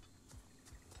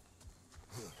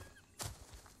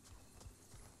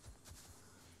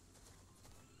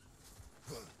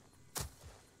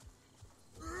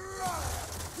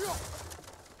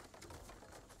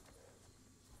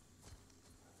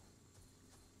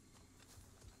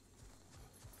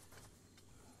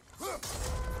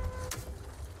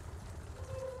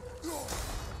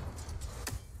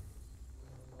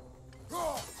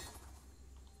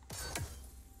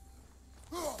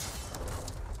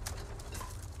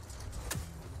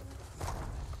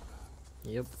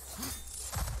 Yep.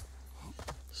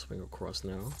 So Swing across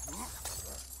now.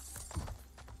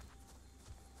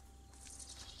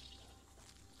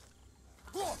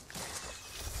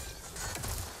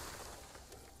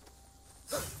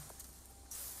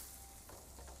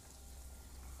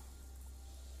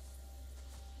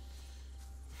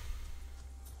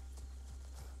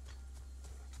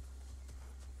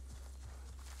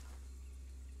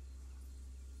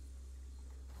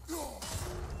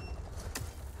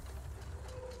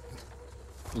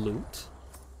 Loot.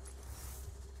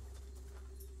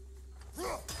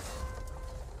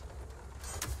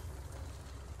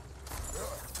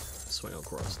 Swing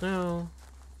across now.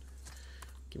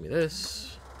 Give me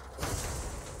this.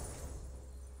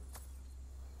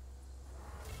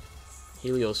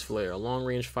 Helios Flare, a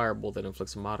long-range firebolt that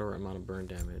inflicts a moderate amount of burn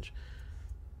damage.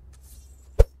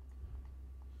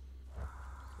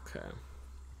 Okay.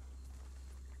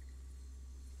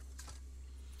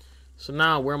 So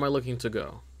now, where am I looking to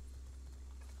go?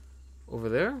 Over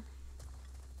there?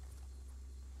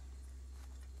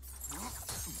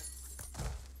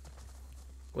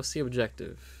 What's the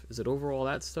objective? Is it over all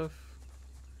that stuff?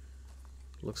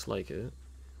 Looks like it.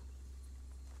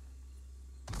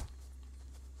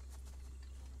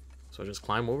 So I just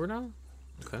climb over now?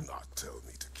 Okay. Do not tell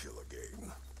me to kill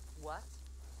again. What?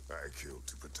 I killed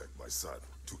to protect my son,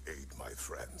 to aid my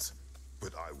friends.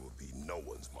 But I will be no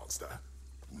one's monster.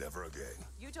 Never again.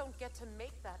 You don't get to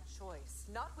make that choice.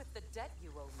 Not with the debt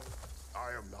you owe me.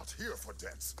 I am not here for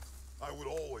debts. I would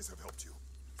always have helped you.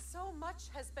 So much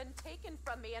has been taken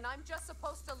from me, and I'm just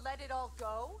supposed to let it all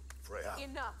go? Freya.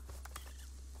 Enough.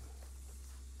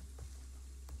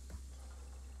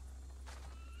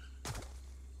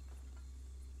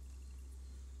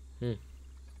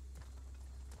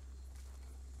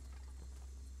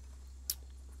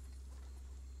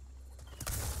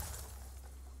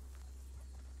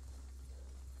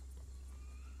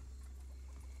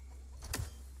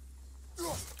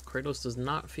 Kratos does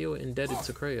not feel indebted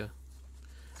to Kreia.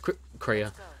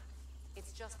 Kreia.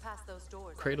 It's just past those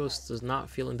doors. Kratos does not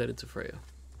feel indebted to Freya.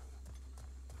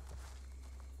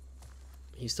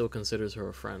 He still considers her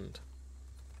a friend.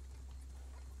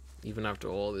 Even after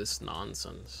all this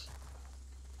nonsense.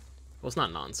 Well, it's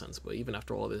not nonsense, but even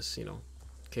after all this, you know,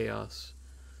 chaos.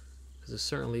 Because it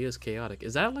certainly is chaotic.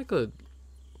 Is that like a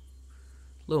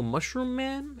little mushroom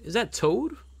man? Is that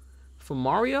Toad from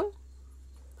Mario?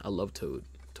 I love Toad.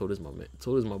 Toad is my man.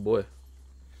 Toad is my boy.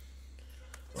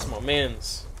 That's my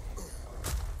man's.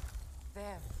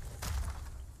 There.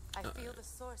 I feel the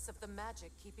source of the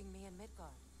magic keeping me in Midgard.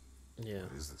 Yeah.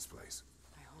 What is this place?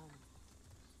 My home.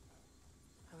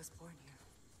 I was born here.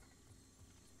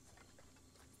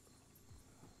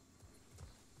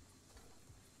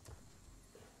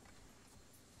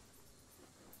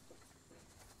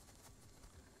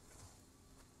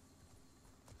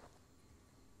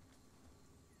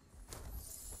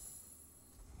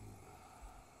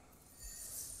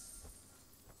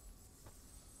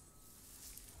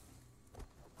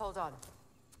 Hold on.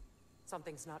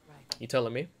 Something's not right. You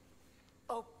telling me?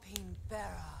 Opinbera.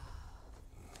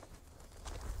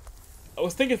 I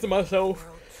was thinking to myself.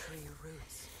 World tree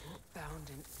roots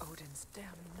bound in Odin's damn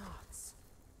knots.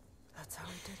 That's how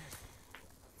he did it.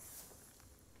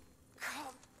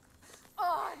 Come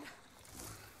on!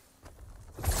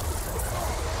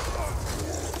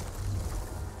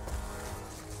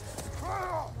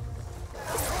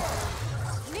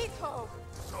 Nidhogg!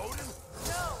 Odin?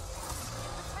 No!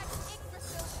 It protects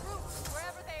Yggdrasil's roots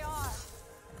wherever they are.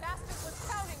 Bastard was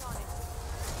counting on it.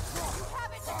 You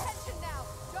have its attention now.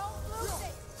 Don't lose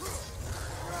it.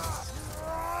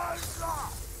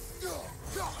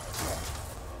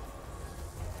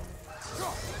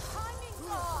 Your timing's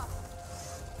off.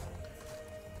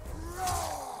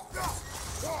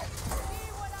 See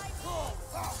what I mean?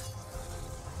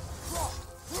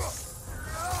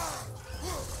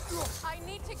 I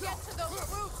need to get to those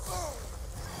roots.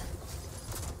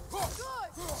 Good.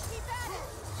 Keep at it.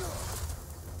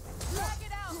 Drag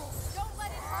it out. Don't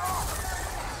let it burn.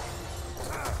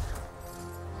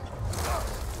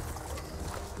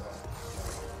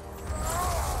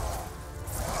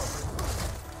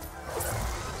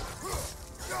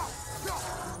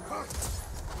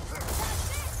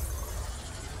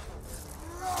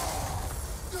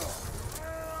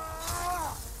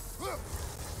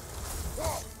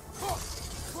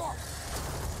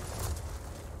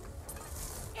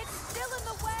 It's still in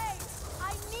the way. I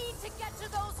need to get to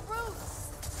those roots.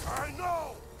 I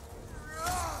know!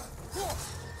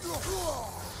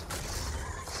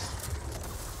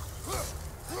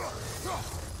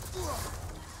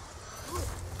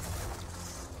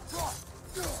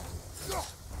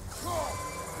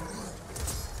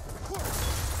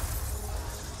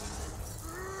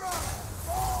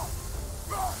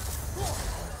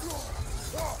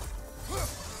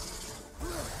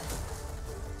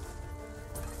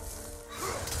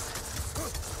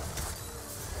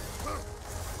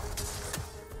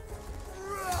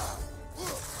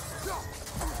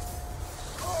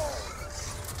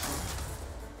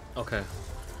 Okay.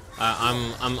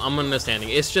 I'm understanding.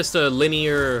 It's just a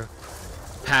linear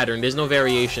pattern. There's no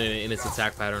variation in its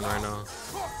attack pattern right now.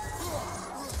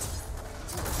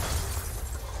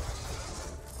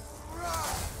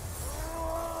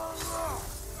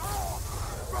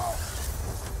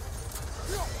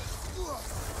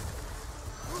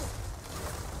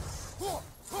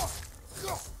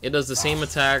 It does the same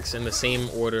attacks in the same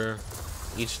order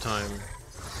each time.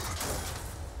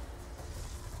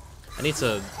 I need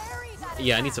to...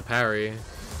 Yeah, I need to parry.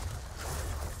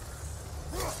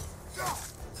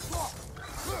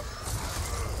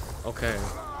 Okay.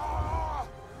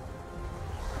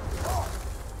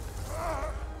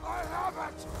 I have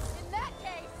it! In that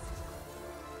case,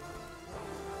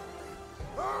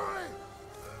 Hurry!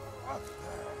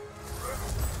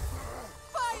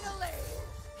 finally!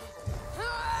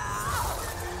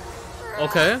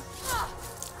 Okay.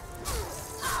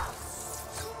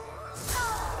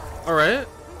 Alright.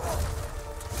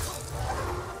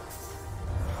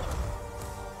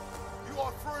 You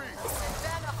are free! In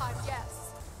Vanaheim, yes.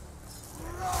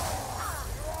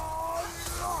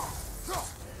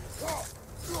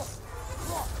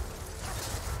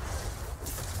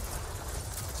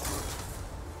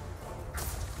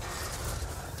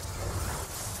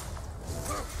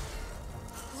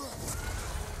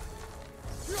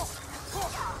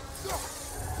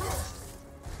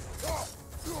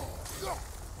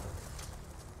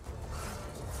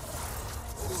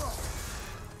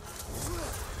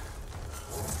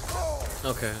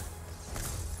 Okay.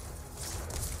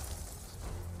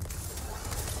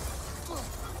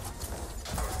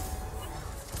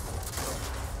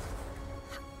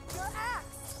 Your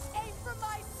axe! Aim for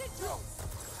my sigils!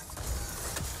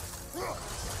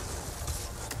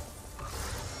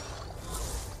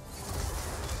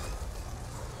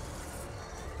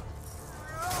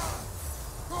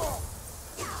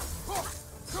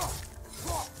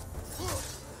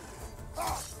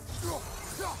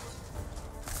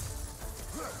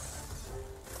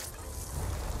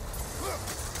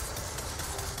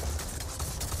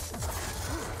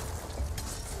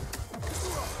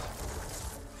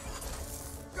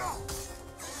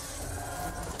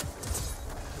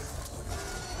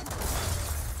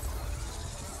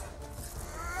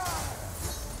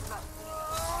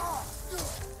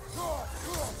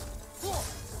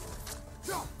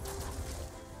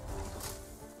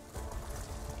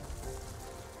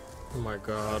 Oh my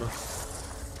god.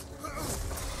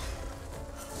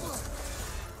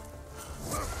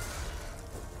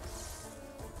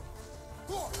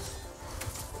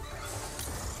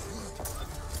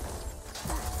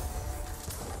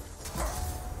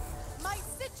 My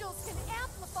sigils can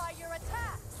amplify your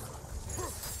attacks!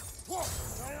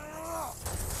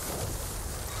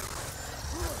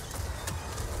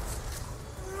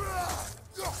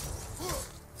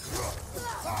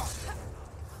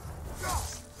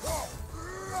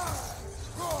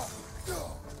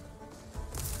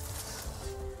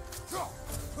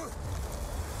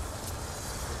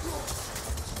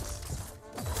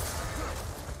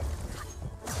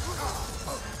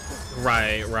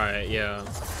 Right, yeah.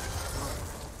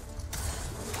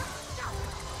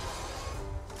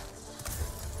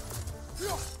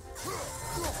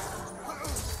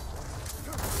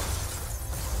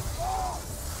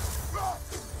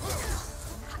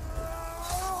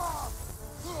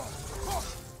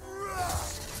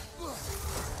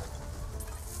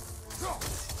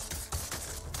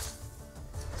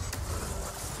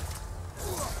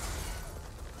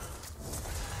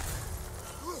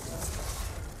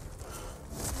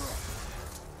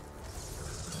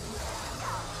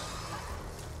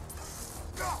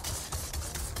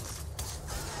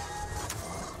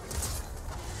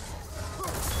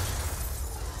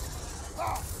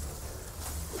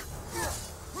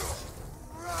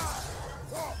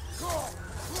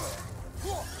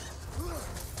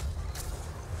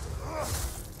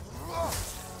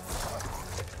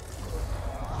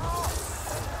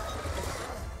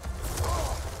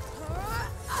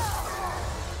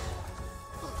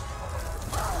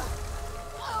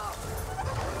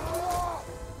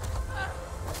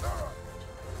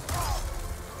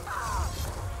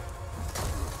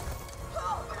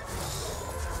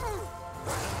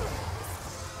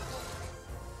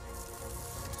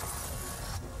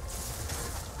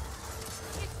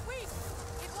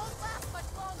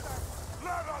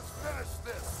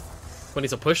 What, need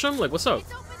to push him? Like, what's up?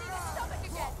 It's opening his stomach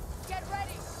again. Get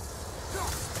ready.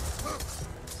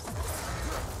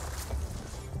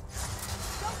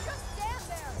 Don't just stand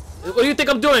there. What do you think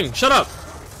I'm doing? Shut up!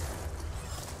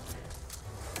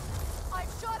 I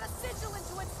shot a sigil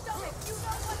into its stomach. You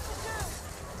know what to do.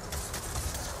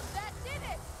 That did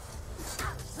it.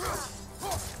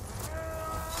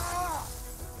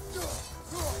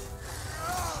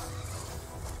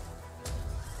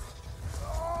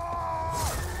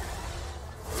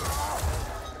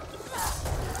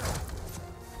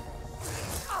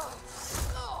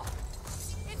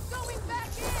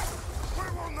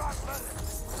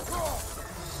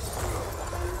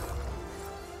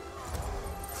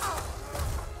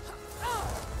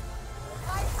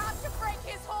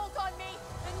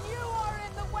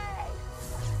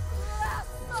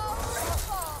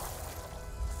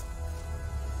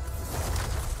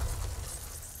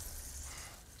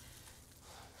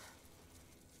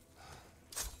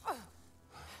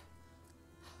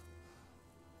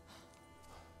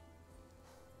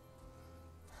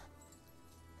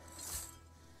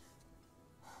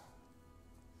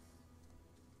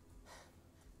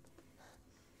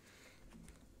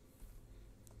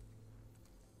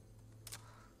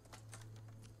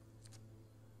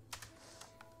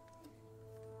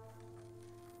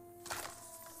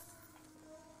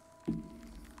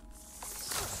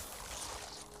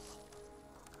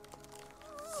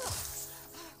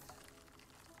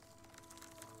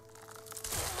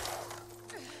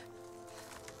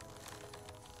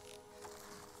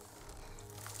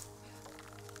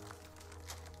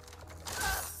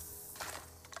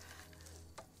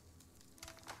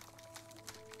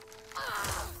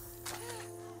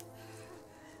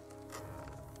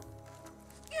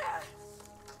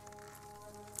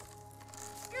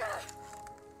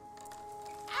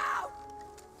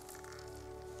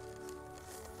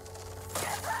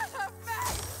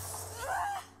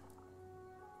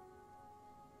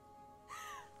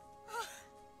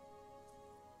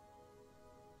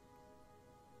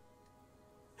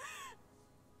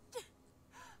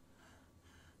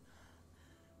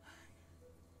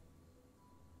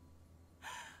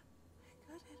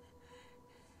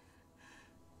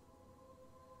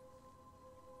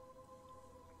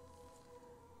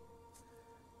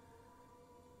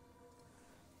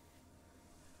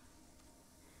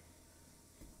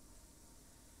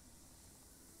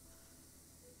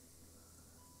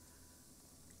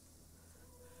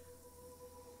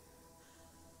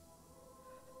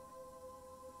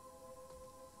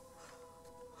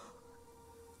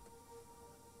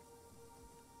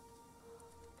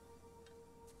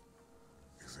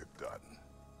 done.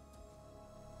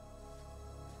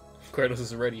 Kratos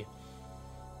is ready.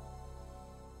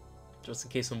 Just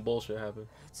in case some bullshit happens.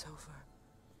 It's over.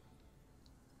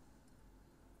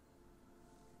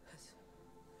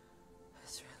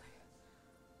 It's really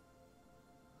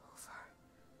over.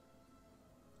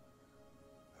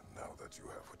 And now that you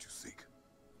have what you seek,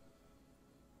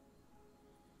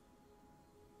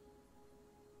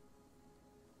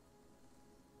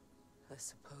 I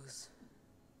suppose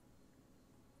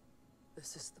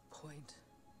this is the point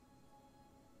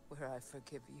where I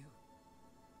forgive you,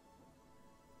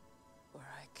 or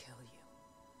I kill you.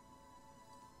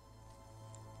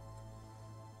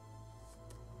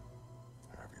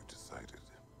 have you decided?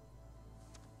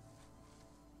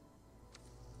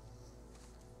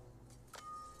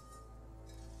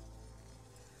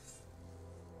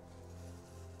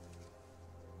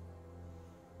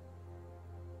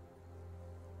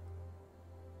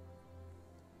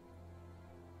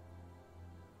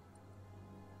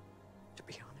 To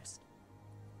be honest,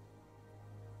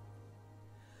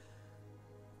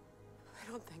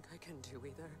 I don't think I can do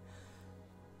either.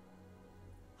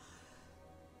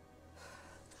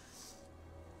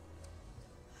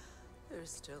 There's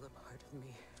still a part of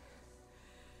me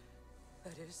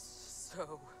that is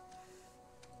so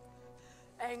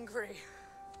angry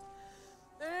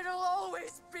that it'll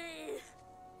always be.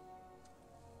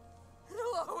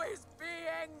 It'll always be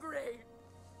angry.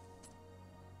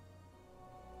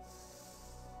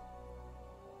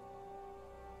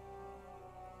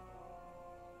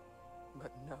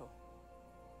 But no.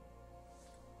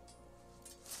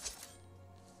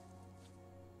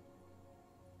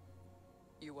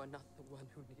 You are not the one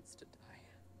who needs to die.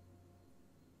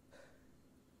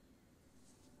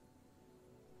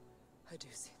 I do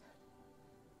see that.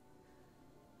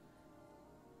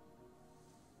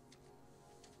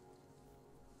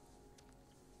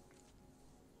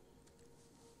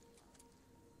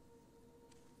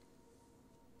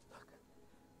 Look.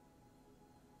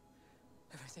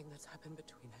 Everything that's happened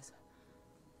between us.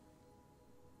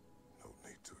 No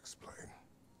need to explain.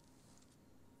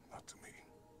 Not to me.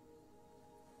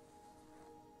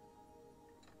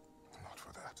 Not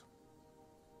for that.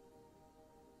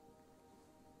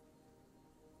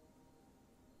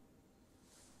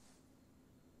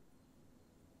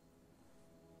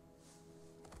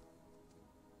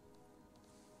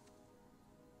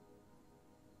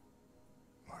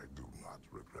 I do not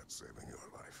regret saving your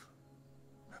life,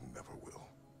 and never will.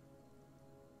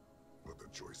 But the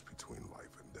choice between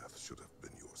life and death should have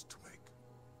been yours to make.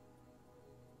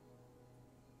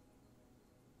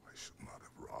 I should not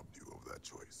have robbed you of that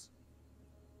choice.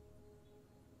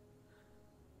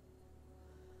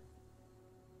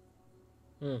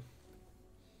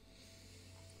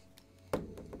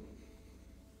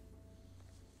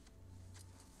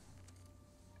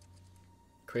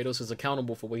 Kratos is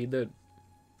accountable for what he did.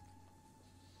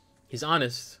 He's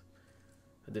honest.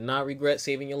 I did not regret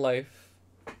saving your life.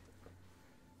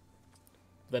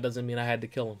 That doesn't mean I had to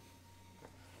kill him.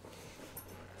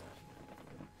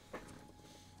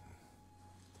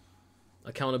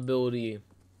 Accountability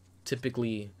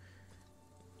typically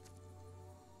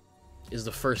is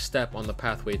the first step on the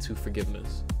pathway to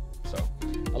forgiveness. So,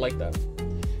 I like that.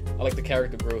 I like the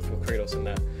character growth with Kratos in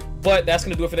that. But that's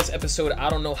going to do it for this episode. I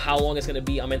don't know how long it's going to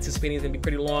be. I'm anticipating it's going to be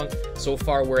pretty long. So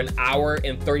far, we're 1 hour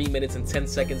and 30 minutes and 10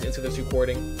 seconds into this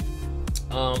recording.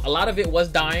 A lot of it was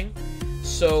dying.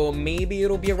 So maybe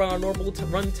it'll be around a normal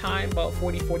run time, about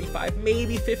 40, 45,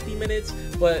 maybe 50 minutes.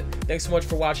 But thanks so much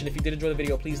for watching. If you did enjoy the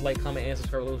video, please like, comment, and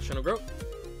subscribe to the channel. Grow.